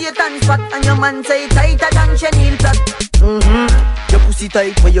and no Satan spot, and your man say tighter than chenille plot. Your pussy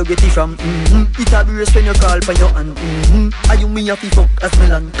tight where you get it from. It a brace when you call for your hand. Are you me a fi fuck as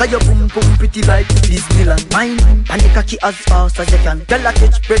Milan? Cause your boom boom pretty like Disneyland. Mine, and the cocky as fast as you can. Girl a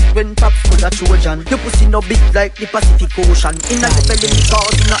catch breath when pops full of Trojan. Your pussy no big like the Pacific Ocean. In a belly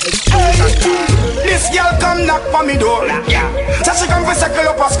cause in a explosion. This girl come knock for me door. So she come for circle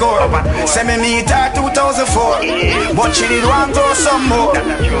up a score. Say me meet her 2004, but she did want to some more.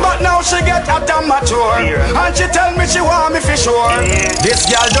 But now she get hot and mature, and she tell me she want me for sure. This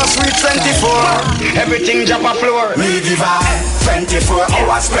girl just reach 24, everything drop a floor. Me give her 24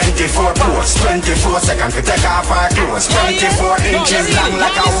 hours, 24 posts, 24 seconds to take off her clothes, 24 inches long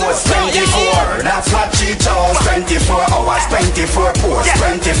like a hose, 24. That's what she chose. 24 hours, 24 posts,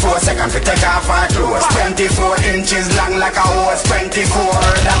 24 seconds to take off her clothes, 24 inches long like a hose, 24.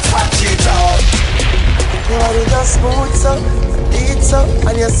 That's what she chose. Your body just smooth so, deep so,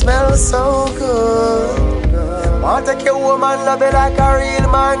 and you smell so good. Wanna take your woman, love it like a real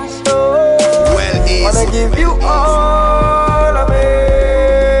man show. Well easy. Wanna give you all of me.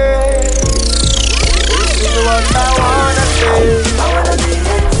 This is what I wanna say. I wanna be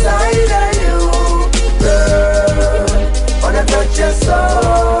inside of you, girl. Wanna touch your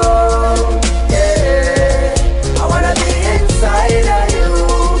soul, yeah. I wanna be inside of you,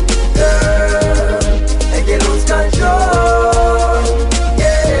 girl. Make you lose control,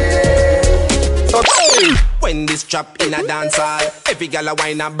 yeah. When this trap in a dance hall, every gal a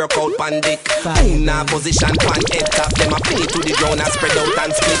wine and broke out pan dick. In a position pan head top, them a fling it to the ground and spread out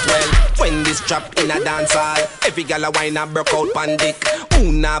and split well. When this trap in a dance hall, every gal a wine and broke out pan dick.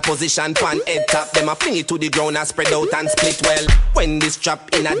 In a position pan head top, them a fling it to the ground and spread out and split well. When this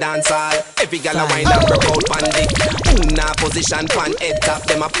trap in a dance hall, every gal a wine and broke out pan dick. In a position pan head top,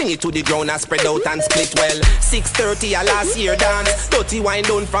 them a fling it to the ground and spread out and split well. 6:30 a last year dance, 30 wine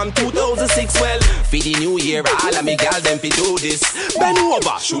down from 2006 well. For the new year, all of me gal them fi do this. Bend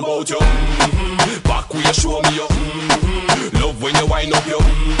over, show out you. Back where you show me you. Love when you wind up you.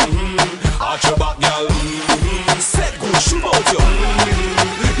 Arch your back, gal. Set good, show out you.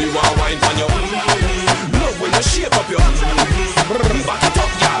 You want wine on you. Love when you shape up you. Back it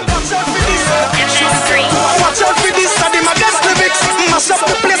up, gal. Watch out for this. Watch out for this. I did my best lyrics. Mash up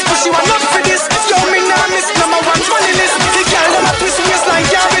the place, but she want not for this. Yo, me nah miss number one funny list. The girl them a twist waistline,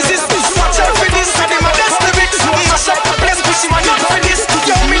 can't resist. Watch out for this. I did my best lyrics. Mash up the place, but she want not for this.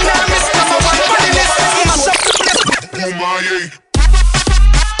 Yo, me nah miss number one funny list. Mash up the place.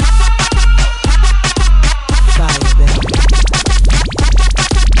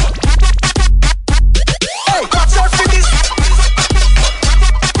 Hey, watch out for this.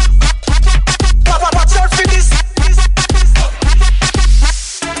 Watch out for this.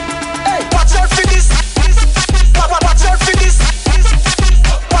 Hey, watch out for this. Watch out for this.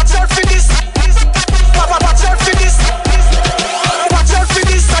 Watch out for this. Watch out for this. Watch out for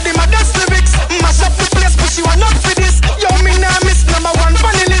this. I did my dance lyrics. Mash up the place, but she want not for this. Yo, me nah miss number one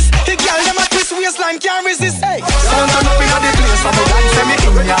funny list. The girl them a twist waistline, can't resist. Hey, sound turn up inna the place, and the dance say me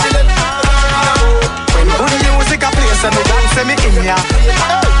in ya. When good music a play, and the dance say me in ya.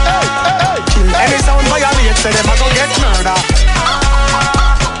 Kill any sound violate, say them a go get murder.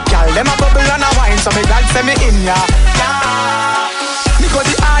 Girl them a bubble and a wine, so me dance say me in ya. Me go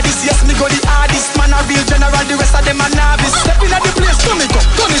the hardest, yes, me go the hardest. Man a real general, the rest of them a novice. Step inna the place, turn it up,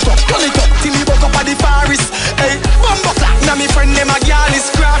 turn it up, turn it up. Till me buck up at the forest. Hey, bumbo clap. Now me friend them a girl is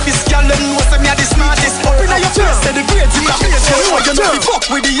graphist. Girl them know say me a the smartest. Up inna your face, say the grades you a face. You know you know me fuck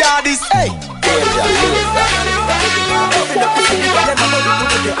with the hardest. Hey.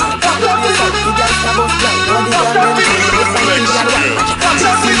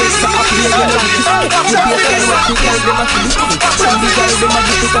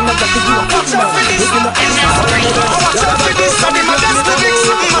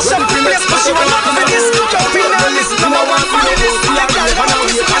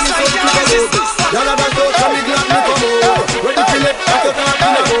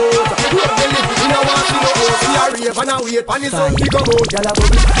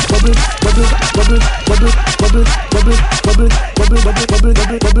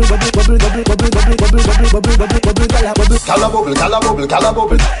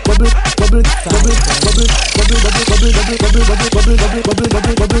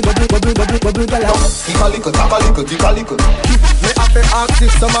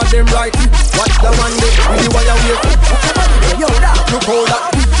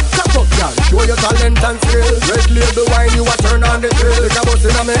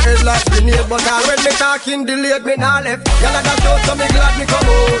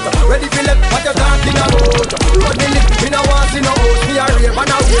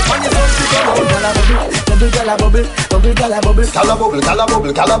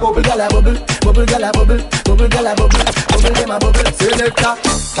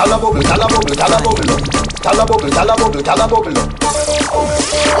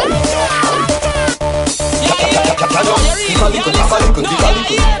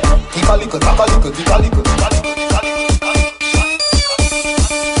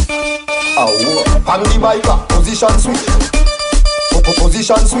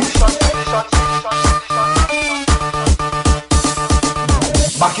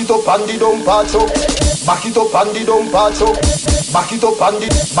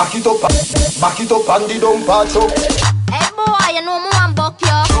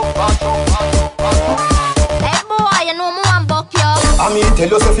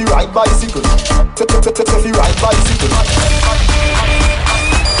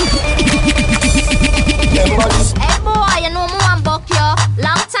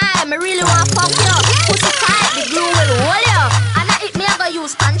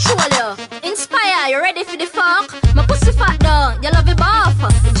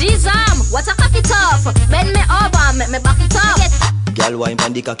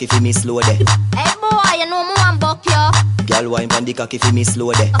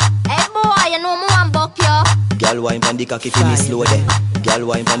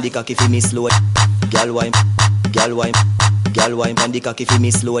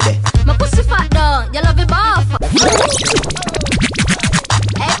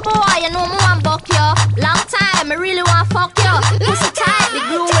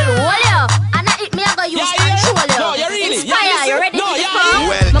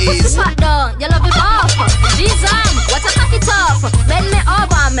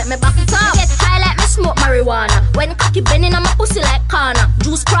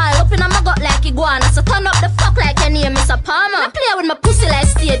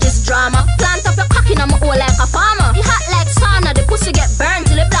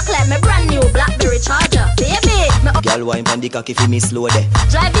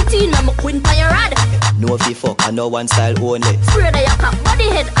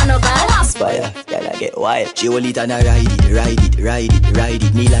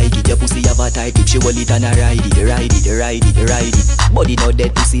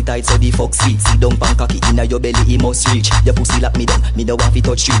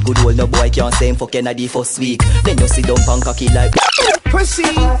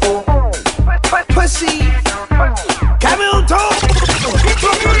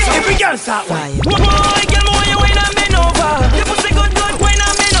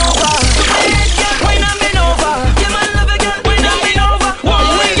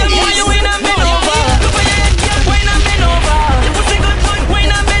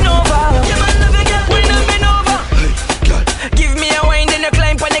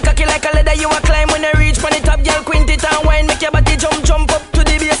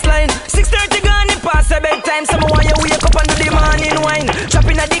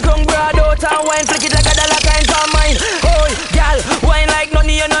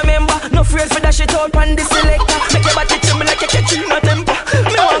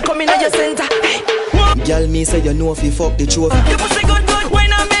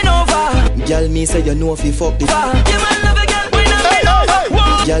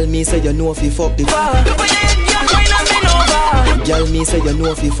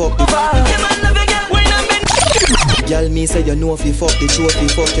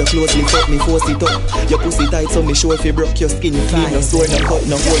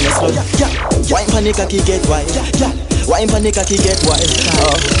 Wine panic cocky get wild.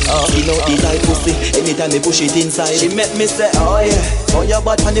 You know the tight pussy. Anytime me push it inside, she make me say, oh yeah. Oh your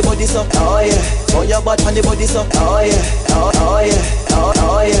butt on the body so. Oh yeah. Oh your butt on the body so. Oh yeah. Oh yeah.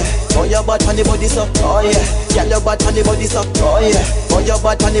 Oh yeah. Oh your butt on the body so. Oh yeah. Girl your butt on the body so. Oh yeah. Oh your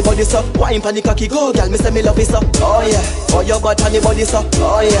butt on the body so. Wine panic cocky go, girl me say me love it so. Oh yeah. Oh your butt on the body so.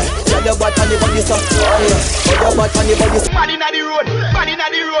 Oh yeah. Girl your butt on the body so. Oh yeah. Oh your butt on the body so. Man inna the road, man inna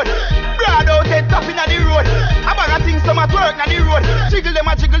the road. Broad out head tough inna the road. A bag of things some at work inna the road. Jiggle them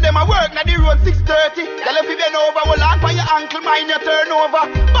a work inna the road. 6:30. Girl if you bend over, hold on for your ankle, mind your turnover.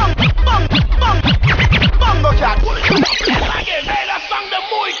 Bang, bang, bang, bango cat. Again, hey, that song the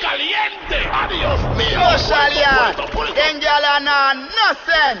muy caliente. Adios mío. Australia, them gyal are not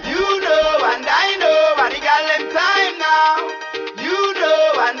nothing. You know and I know, but the gyal them time now. You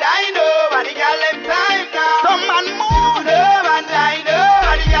know and I know, but the gyal them time now. Some man move. You know and I know,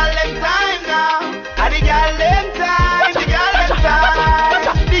 but the gyal them time now. And the gyal them time, the gyal them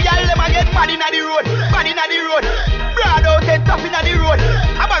time. The gyal them a get mad inna the road, mad inna the road. Broad out head tough inna the road.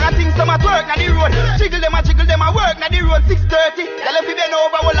 A bag of things some at work inna the road. Jiggle them a work inna the road. 6:30. Girl if you bend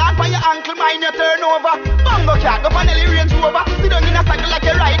over, hold on for your ankle, mind your turnover. Bango cat, go on the Range Rover. Sit down in a saddle like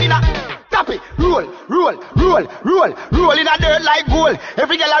you're riding a. Tap it, roll, roll, roll, roll, roll in a dirt like gold.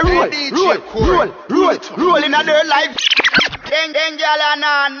 Every girl a roll, roll, roll, roll, roll in a dirt like. Then girl a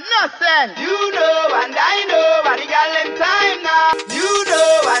nah nothing. You know and I know, but the girl them time now. You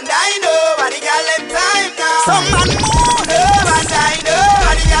know and I know, but the girl them time now. Some man move. You know and I know,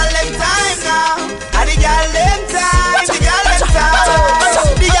 but the girl them time now. And the girl them time, the girl them time.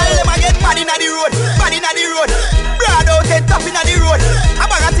 The girl them a get mad inna the road, mad inna the road. Broad out head tough inna the road. A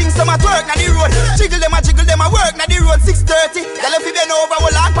bag of things some at work inna the road. Jiggle them a work inna the road. 6:30. Girl if you bend over,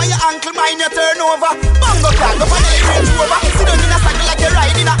 hold on for your ankle, mind your turnover. Bango cat, go on the Range Rover. Sit down in a saddle like you're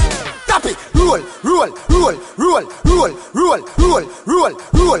riding a. Tap it, roll, roll, roll, roll, roll, roll, roll, roll,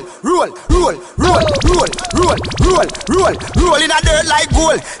 roll, roll, roll, roll, roll, roll, roll, roll, roll in a dirt like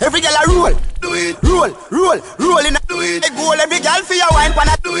gold. Every girl a roll. Do it. Roll, roll, roll in a do it. Gold. Every girl for your wine pan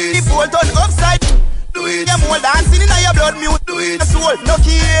a do it. The pole turn upside. Do it. Your mole dancing in your blood mute. Do it. Soul, no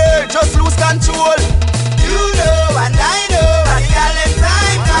care, just lose control. You know and I know, but the girl in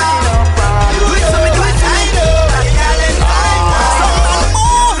time now. You know and I know, but the girl in time now. Someone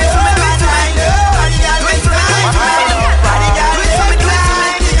move, you know and I know, but the girl in time now. But the girl in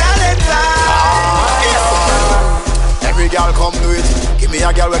time, the girl in time. Every girl come do it. Give me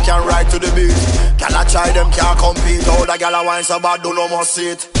a girl we can ride to the beat. Can I try them, can't compete. All the girl a wine so bad, don't no more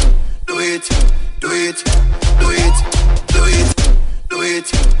sit. Do it, do it, do it, do it, do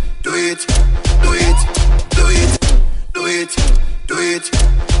it, do it, do it, do it, do it, do it, do it,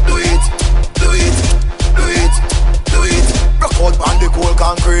 do it, do it, do it. Rock out on the cold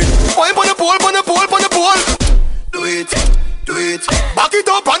concrete. Wine on the pole, on the pole, on the pole. Do it, do it. Back it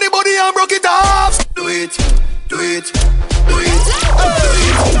up on the body and broke it off. Do it, do it, do it, do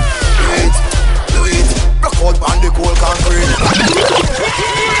it, do it, do it. Rock out on the cold concrete.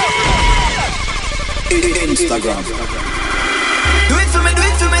 Instagram. Do it for me, do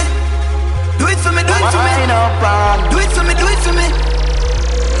it for me. Do it for me, do it for me. Do it for me, do it for me.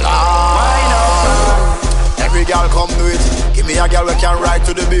 Every girl come do it. Give me a girl we can ride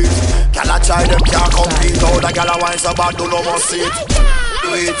to the beat. Can I try them, can't compete. All the girl a wine so bad, don't no more sit.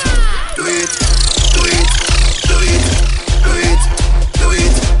 Do it, do it, do it, do it, do it, do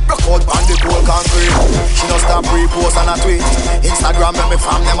it. Rock out on the cold concrete. She don't stop repost and a tweet. Instagram make me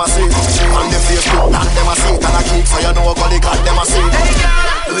fam them a see it. On the Facebook and them a see it. And a kick so you know what they got them a see it.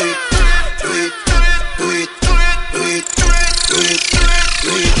 Do it, do it, do it, do it, do it,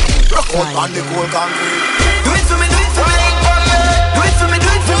 do it. Rock out on the cold concrete. Do it for me, do it for me. Do it for me, do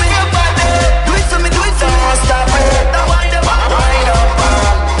it for me. Do it for me, do it for me. Stop it.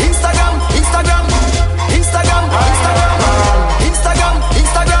 Instagram, Instagram, Instagram, Instagram, Instagram,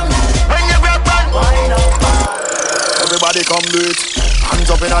 Instagram. When you grab one, everybody come do it. Hands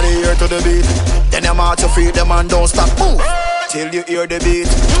up in the air to the beat. Then you march your feet, them and don't stop. Move till you hear the beat.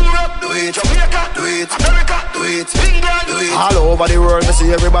 Do it, do it, do it, do it. All over the world, me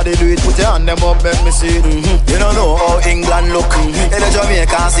see everybody do it. Put your hand them up, let me see it. You don't know how England look. In the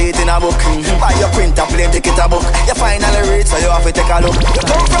Jamaica, see it in a book. Buy your printer, plane ticket a book. You finally reach, so you have to take a look. You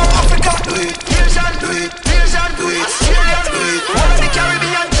come from Africa, do it, Asian, do it, Asian, do it, Australian, do it. One of the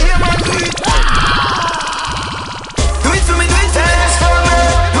Caribbean, Cayman, do it. Do it for me, do it for me.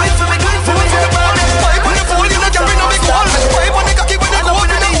 Do it for me, do it for me. Pipe on the pole, you don't carry no big wall. Pipe on the cocky when you go in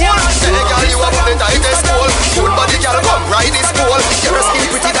the hole. Say, girl, you have the tightest pole. Good body, girl, come ride this pole. Your skin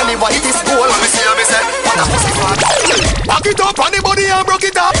pretty than the white is pole. Let me see, what a pussy fat. Back it up on the body and broke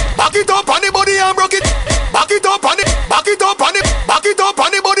it up. Back it up on the body and broke it. Back it up on the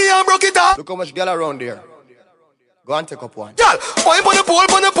broke it off. Look how much girl around there. Go and take up one. Girl, wine on the pole,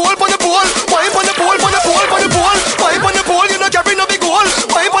 on the pole, on the pole. Wine on the pole, on the pole, on the pole. Wine on the pole, you no carry no big hole.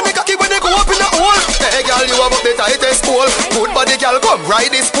 Wine on the cocky when they go up in the hole. Hey girl, you have up the tightest pole. Good body girl, come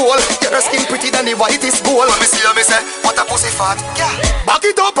ride this pole. Your skin pretty than the whitest gold. Let me see, what a pussy fat. Back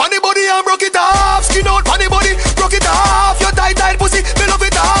it up on the body and broke it off. Skin out on the body, broke it off. Your tight pussy, me love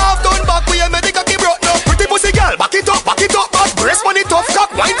it off. Don't back with your medic cocky broke no. Pretty pussy girl, back it up, bad breast money tough cock.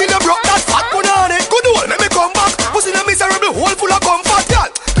 Wine till you broke that fat punani. Good old, let me come back. Pussy in a miserable hole full of comfort,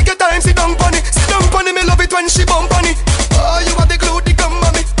 girl. Take your time, sit down pon it. Sit down pon it, me love it when she bump on it. Oh, you have the glue, the gum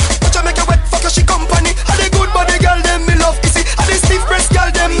on me. Watch her make you wet, fuck her, she company. And the good body girl, them me love easy. And the stiff breast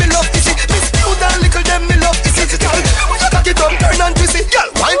girl, them me love easy. Miss smooth and little, them me love easy. Girl, cock it up, turn and twist it. Girl,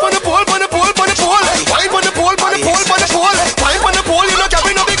 wine pon the pole, pon the pole, pon the pole. Wine pon the pole, pon the pole, pon the pole. Wine pon the pole, you no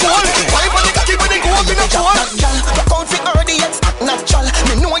carry no big hole. Wine pon the cocky when they go up in the pole. Girl, rock out for her, the ex act natural.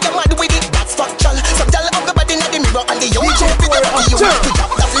 Me know you're mad with it, that's factual. Some girl have the body in the mirror and the young chick with the body. You want to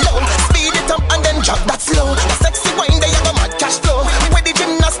drop that low, speed it up and then drop that slow. The sexy wine, they have a mad cash flow. With the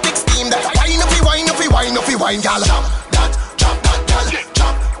gymnastics team, that wine up, wine, girl. Drop that, girl.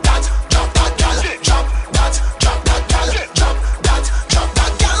 Drop that, girl. Drop that, girl. Drop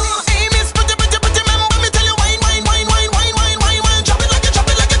that, girl. Hey, miss, pretty, remember me tell you wine. Drop it like it, drop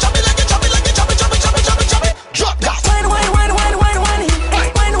it. Drop that. Wine.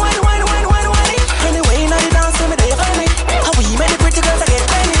 Anyway, now the dance to me, they find me. How we many pretty girls I get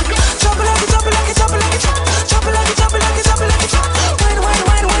penny. Drop it like it. Wine.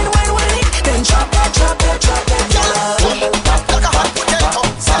 Then drop that.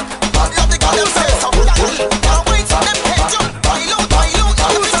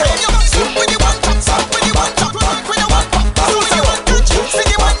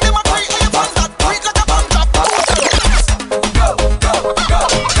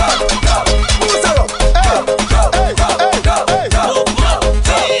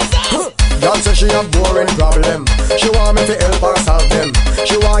 She have boring problem. She want me to help her solve them.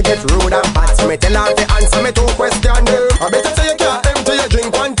 She want get rude and bad, so me tell her to answer me 2 questions. I better say you can't empty your drink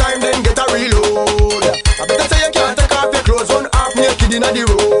one time, then get a reload. I better say you can't take off your clothes, run half naked inna the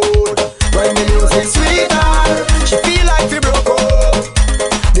road. When the music sweeter, she feel like she broke out.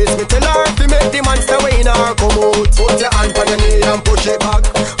 This me tell her to make the monster way in her come out. Put your hand on your knee and push it back.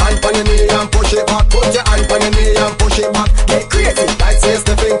 Hand on your knee and push it back. Put your hand on your knee and push it back. Get crazy, like say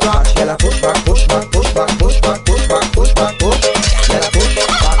Stephen Crash. Yella push back.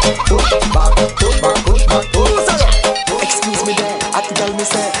 Excuse me there, I tell me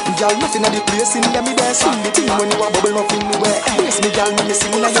say, y'all nothing at the place in me there. Swing the team when you a bubble nothing the way. Brace me, y'all, when you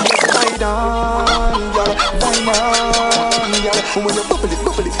sing and you get ride on, y'all. When you bubble it,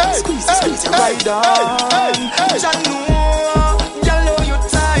 squeeze it, ride on. Y'all know you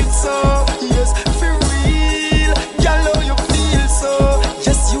tight so, yes, for real. Y'all know you feel so,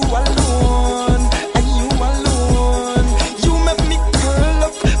 yes, you alone. You make me curl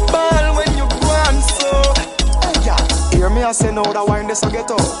up, ball when you run so. Hear me I say no, that wine this so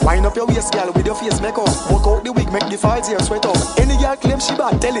get up. Wind up your waist, girl, with your face make up. Walk out the wig, make the fights here sweat up. Any girl claim she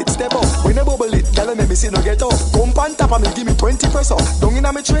bad, tell it, step up. When I bubble it, girl, make me see no get up. Come on top and me give me 20 press up. Down in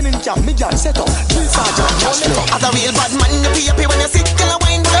my training camp, me girl set up. Drill sergeant, cash flow. As a real bad man, you be happy when you sit, girl,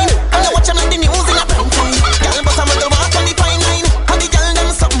 wine. And you watch them like the news in a prime time. Girl, but I'm the walk on the fine line. And the girl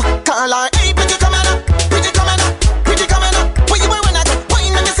them something, call her, hey, pretty coming up. Where you when I go,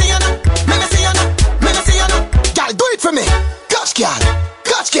 wine, let me see you now. Girl, do it for me.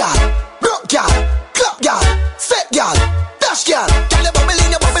 Catch girl, broke girl, club girl, set girl, dash girl. Girl, you bubbling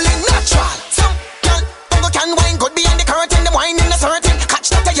natural. Some girl, bongo can wine, good behind the curtain. The wine in the certain,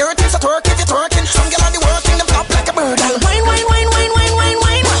 catch that the hurting, so twerk if you're twerking. Some girl on the working, them flop like a bird. Girl, wine.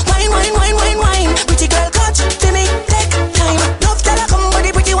 Pretty girl, catch to me, take time. Love tell her come, but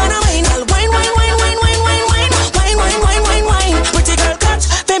the pretty wanna wine. Girl, wine. Pretty girl, catch,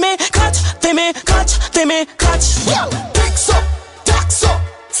 for me, catch. Yeah, picks up, tacks up,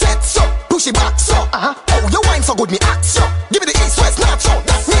 sets up, push it back so. Oh, your wine so good, me act so. Give me the east, west, north, south.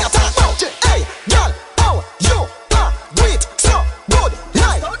 That's me attack about. Hey, girl, oh, you do it so good,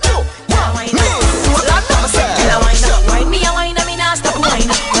 like you want me. Wine me a wine, me nah stop wine.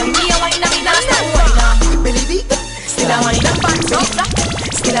 Wine me a wine, me nah stop wine. Believe it, still a wine and back up.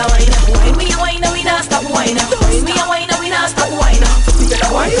 Still a wine. Wine me a wine, we nah stop wine. Wine me a wine, we nah stop wine. Still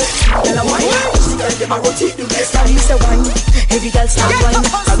a wine, them a rotate the best. Girl, you say wine, every girl start wine.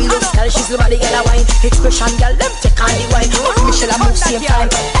 Fabulous girl, she's the body girl a wine. Expression girl, them take on the wine. But Michelle a move same time.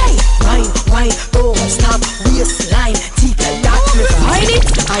 Hey, wine, don't stop. Waistline, deep like that. Wine it,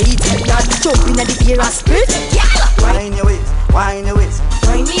 I eat like that. Jump in the air and spit. Yeah, wine your waist. Wine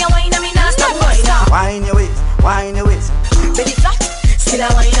me a wine, wine your waist, wine your waist. Belly flat, still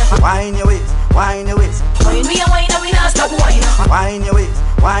a wine up. Wine your waist, wine your waist. Wine me a wine and we not stop wine up. Wine your waist,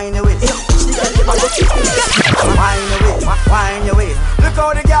 wine your waist. Wine your waist, wine your waist. Look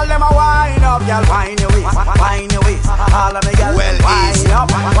how the girl them a wine up, girl. Wine your waist, wine your waist. All of the girls wine up,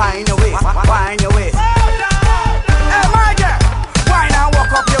 wine your waist, wine your waist. Hey my girl, wine and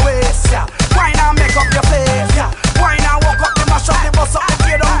walk up your waist, yeah. Wine and make up your face, yeah. Wine and walk up the mash up the bus up the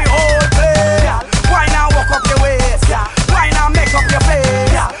tear down the whole place, yeah. Wine and walk up your waist, yeah. Wine and make up your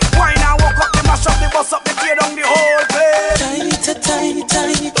face, yeah. Wine and walk up the mash up the bus up the tear down the whole place. Tiny to tiny,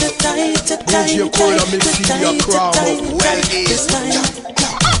 tiny to tiny to tiny to tiny to tiny to tiny. Well, it's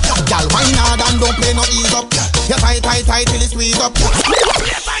Y'all wine hard and don't play no ease up. You tight till it squeeze up.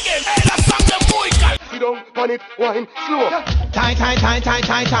 Sit down, panic, wine, slow. Tight.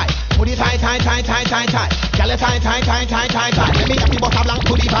 Put it tight. Y'all tight. Let me happy but a blank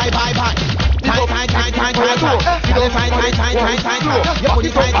to the bye. Tight. Y'all tight. You put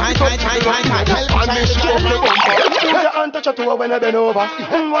it tight. And me stroke the bumper. Put your hand touch your toe when you bend over.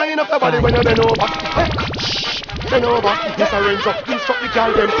 And wine up your body when you bend over. Bend over, yes I rinse up. Instruct the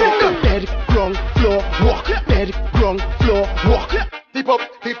girl them take. Bed, ground, floor, walk. Bed, ground, floor, walk. Tip up,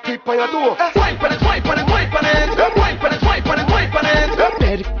 tip on your toe. Wipe on it. Wipe on it.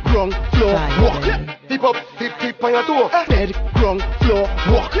 Bed, ground, floor, walk. Tip up, tip on your toe. Bed, ground, floor,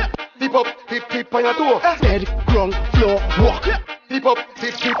 walk. Tip up, tip on your toe. Bed, ground, floor, walk. Tip up,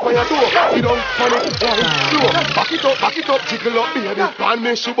 tip on your toe. Sit down, panic, wine, slow. Back it up, jiggle up, baby. And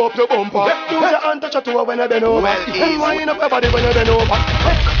me shove up your bumper. Use your hand touch your toe when you bend over. And wind up your body when you bend over.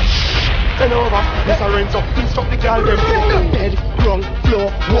 Bend over, yes I rinse up. Instruct the girl them take. Bed, ground,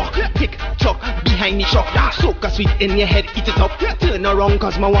 floor, walk. Tick, chuck, behind the truck. Soak a sweet in your head, eat it up. Turn around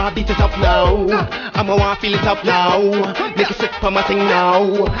cause my want beat it up now. I'ma want feel it up now. Make it slip for my thing now.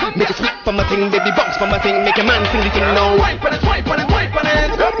 Make it slip for my thing, baby bounce for my thing. Make a man feel the thing now. Wipe on it. Roll on it. Wipe on it.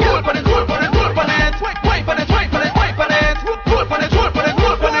 Wipe on it. Roll on it. Wipe on it. Wipe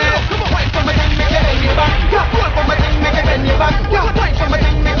on my thing, make it bend your back. Roll on my thing, make it bend your back. Wipe on my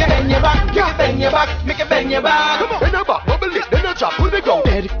thing, make it bend your back. Make it bend your back. Make it bend your back. Bend your back, bubble it, then you drop to the ground.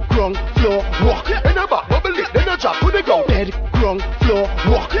 Bed, ground, floor, walk. Bend your back, bubble it, then you drop to the ground. Bed, ground, floor,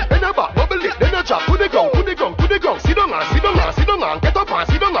 walk. Bend your back, bubble it, then you drop to the ground. Sit down and get up and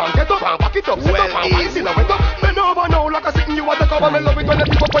back it up. Sit up and wine, sit down, went up. Bend over now like a sitting you want to cover. Me love it when you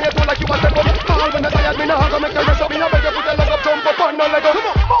pick up on your toe like you want to go. All when you tired, me nah gonna make you rest up. Me nah beg you put your leg up, jump up and no leg up.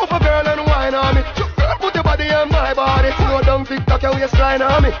 Move a girl and wine on me. Put your body on my body. Slow down, tick tock your waistline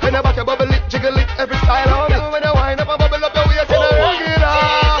on me. When you back your bubble it, jiggle it, every style on me. When you wind up and bubble up your waist in a regular.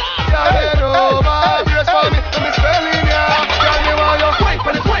 Yeah, bend over, brace for me, let me spelling ya. Tell me why you wipe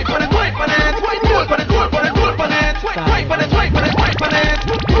on it. Roll on it. Wipe on it. Roll on it.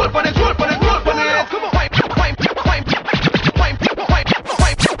 Come on, wipe.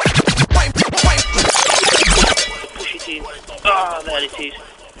 Push it in. Ah, there it is.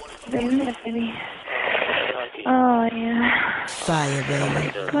 Baby. Oh yeah. Fire,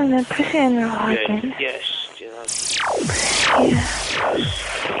 baby. Come on, then push it in real hard then. Yes. Yeah.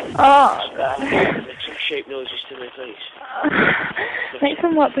 Oh God. Make some shape noises to me, please. Make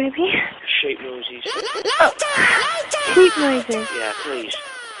some what, baby? Shape noises. Oh. Sheep noises. Yeah, please.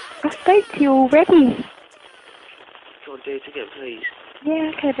 I spoke to you already. Come on, do it again, please.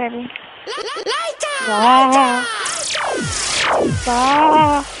 Yeah, okay, baby. Wow.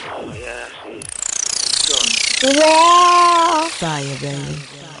 Wow. Oh, yeah, I see it. Go on. Wow. Fire, baby.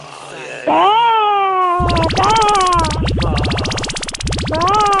 Oh, yeah.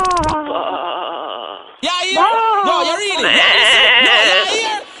 Wow. Yeah, no, you're reading. No, you're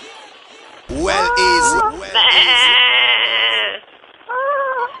here. Well, easy.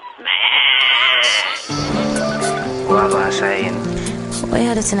 What was I saying? What you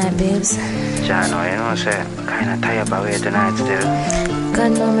had tonight, babes? Jano, you know what I'm saying? Kinda tired by way tonight still.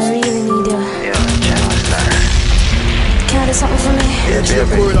 God know me really need you. Yeah, Jano's like. Can I do something for me? Yeah,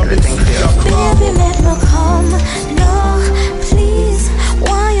 baby, everything for you. Baby, let me come. No, please.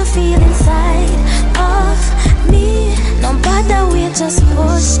 Why you feel inside of me? No bother, we just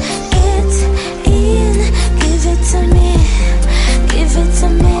push it in. Give it to me. Give it to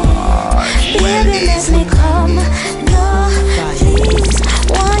me. Baby, let me come. No, please.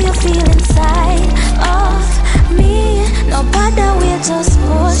 Why you feel inside of me? No bother, we just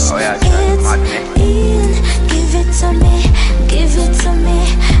push it in. Give it to me. Give it to me.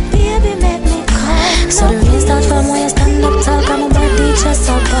 Baby, make me come. So the rain start from when you stand up talk. I'm a body just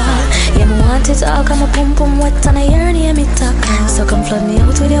up. You me want it talk. I'm a pum pum wet and I hear near me talk. So come flood me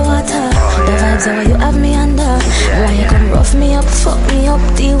out with your water. The vibes are where you have me under. Why you come rough me up, fuck me up,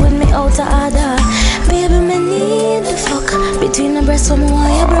 deal with me out of order. baby, me need the fuck. Between the breasts, some why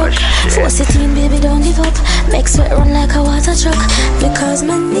you broke. Force it in, baby, don't give up. Make sweat run like a water truck. Because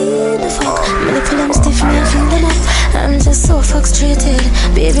me need the fuck. Me pull them stiff, me I feel them up. I'm just so frustrated.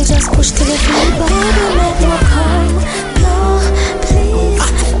 Baby, just push till you feel it. Baby, make me come. No, please.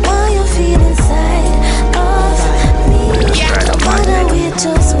 Why you feel inside of me? No matter we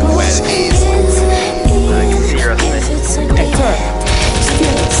just push it in. If it's a day.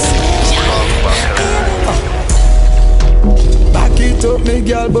 Back it up, me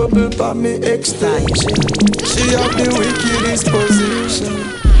girl, bubble pa me extension. She have the wickedest position.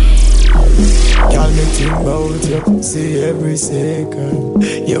 Girl, me think about your pussy every second.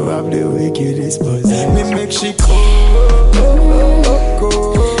 You have the wickedest position. Me make she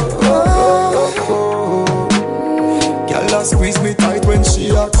Girl, I squeeze me tight when she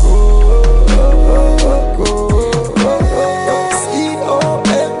a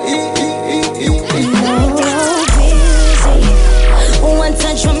One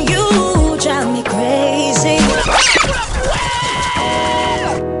touch from you drive me crazy.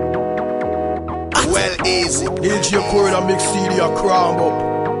 Well, easy. DJ Cool and mix CD a crown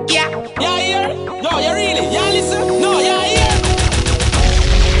up. Yeah, yeah, here. No, you really, yeah, listen. No, yeah, here.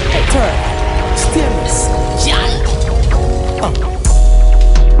 Hey, turn. Stillness.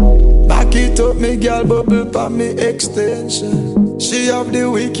 Back it up, me girl, bubble pa me extension. She have the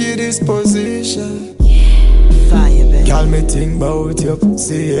wickedest position. Fire, baby. Girl, me think about your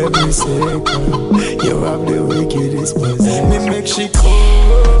pussy every second. You have the wickedest position. Me make she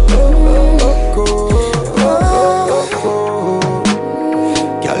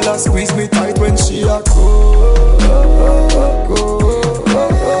Girl, I squeeze me tight when she a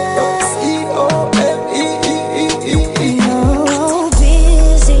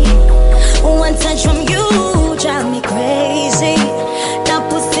One touch from you drive me crazy. That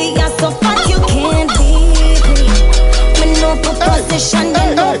pussy got so fat you can't beat me. With no proposition,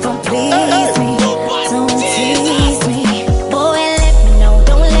 you know don't please me. Don't tease me. Boy, let me know,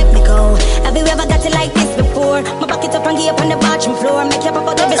 don't let me go. Have you ever got it like this before? My back it up and get up on the bathroom floor. Make your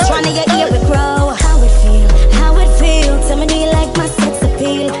papa every strand of your ear will grow. How it feel? How it feel? Tell me, do you like my sex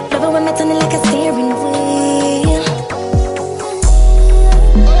appeal? Love it when me turn it like a steering wheel.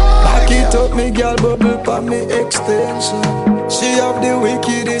 it up, me girl, bubble pa me extension. She have the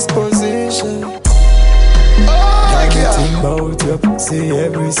wickedest position. Think about your pussy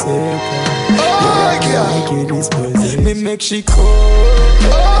every second. You have the wickedest position. Me make she Girl,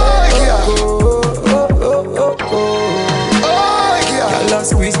 I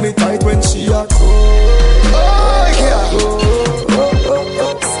squeeze me tight when she a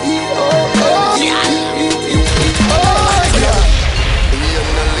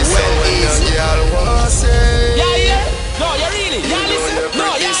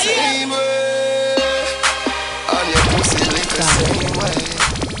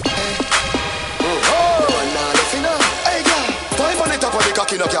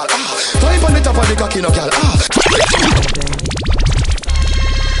no girl, Five on the top of the cocky, no girl,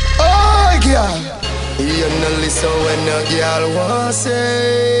 Oh, girl, you know listen when a girl wants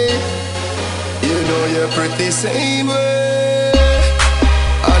say, you know you're pretty same way,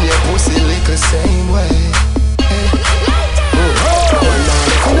 and your pussy lick the same way.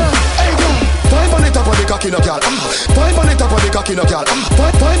 Five on the top of the cocky, no girl, Five on the top of the cocky, no girl,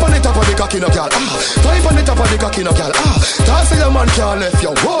 Five on the top of the cocky, no girl, Five on the top of the cocky, no girl, Talk to your man can't left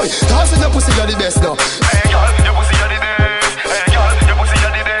you, boy. Talk to your pussy, you're the best now. Hey girl, your pussy, you're the best. Hey girl, your pussy,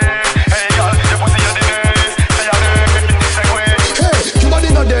 you're the best. Hey girl, your pussy, you're the best. Say you're the best in this way. Hey, your body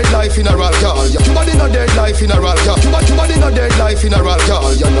no dead life in a roll, girl. Your body no dead life in a roll, girl. Your body no dead life in a roll,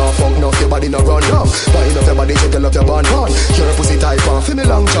 girl. You no fuck enough, your body no run down. Wind up your body, jiggle up your band, band. You're a pussy type, feel me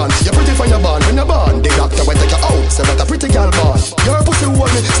long John. You're pretty from your band, when you're born. The doctor will take you out, say that a pretty girl born. You're a pussy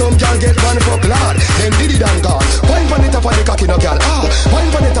woman, some girl get one fuck lad. Then did it and gone. Wine pon it up on the cocky no girl,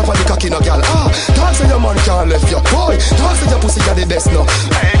 Wine pon it up on the cocky no girl, Talk to your man can't left your boy. Talk to your pussy you're the best no.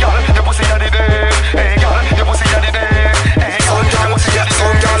 Hey girl, your pussy you're the best. Hey girl, your pussy you're the best. Hey girl, your pussy you're the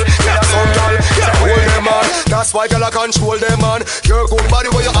best. Some girl, hold them man. That's why girl I control them man. Your good body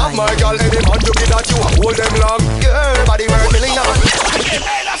where you have my girl. Any man you get that you hold them long. Your body worth millions.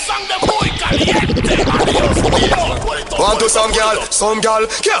 Want to some girl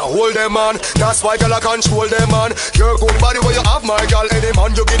can't hold them man. That's why girl I control them man. Your good body where you have my girl. Any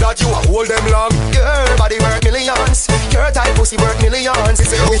man you get that you hold them long. Your body worth millions. Your tight pussy worth millions.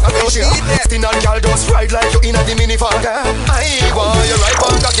 It's a thin and girl just ride like you in a the minivan. I want you right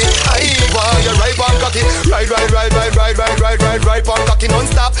on cocky. I want you right on cocky. Ride on cocky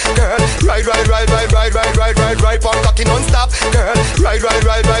non-stop. Girl, ride ride, pon cocky non-stop, girl. Ride,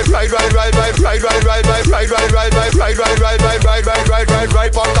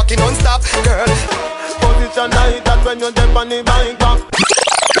 pon cocky non-stop, girl. Position like that when you're deep on the bike back.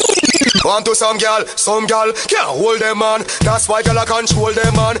 Want to some girl can't hold them man. That's why girl I control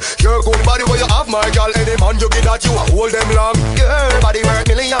them man. Your good body where you have my girl. Any man you get that you a hold them long. Your body worth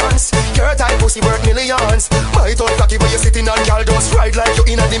millions. Your tight pussy worth millions. My tongue cocky where you sitting on girl just ride like you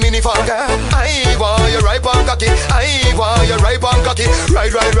in a the minivan. Girl, I want you right on cocky. I want you right on cocky.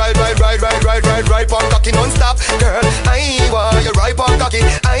 Ride on cocky non-stop. Girl, I want you right on cocky.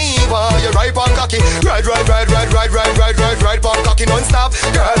 I want you right on cocky. Ride on cocky non-stop.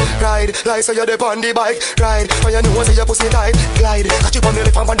 Girl, ride like so you're the on the bike. Ride when you know say your pussy tight. Glide, catch you on the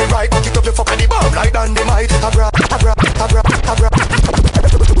left and on the right. Back it up your fuck on the bomb like dynamite.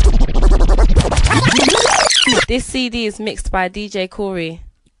 This CD is mixed by DJ Corey.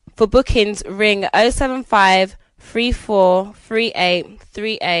 For bookings, ring 075 34 38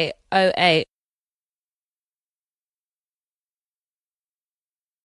 3808.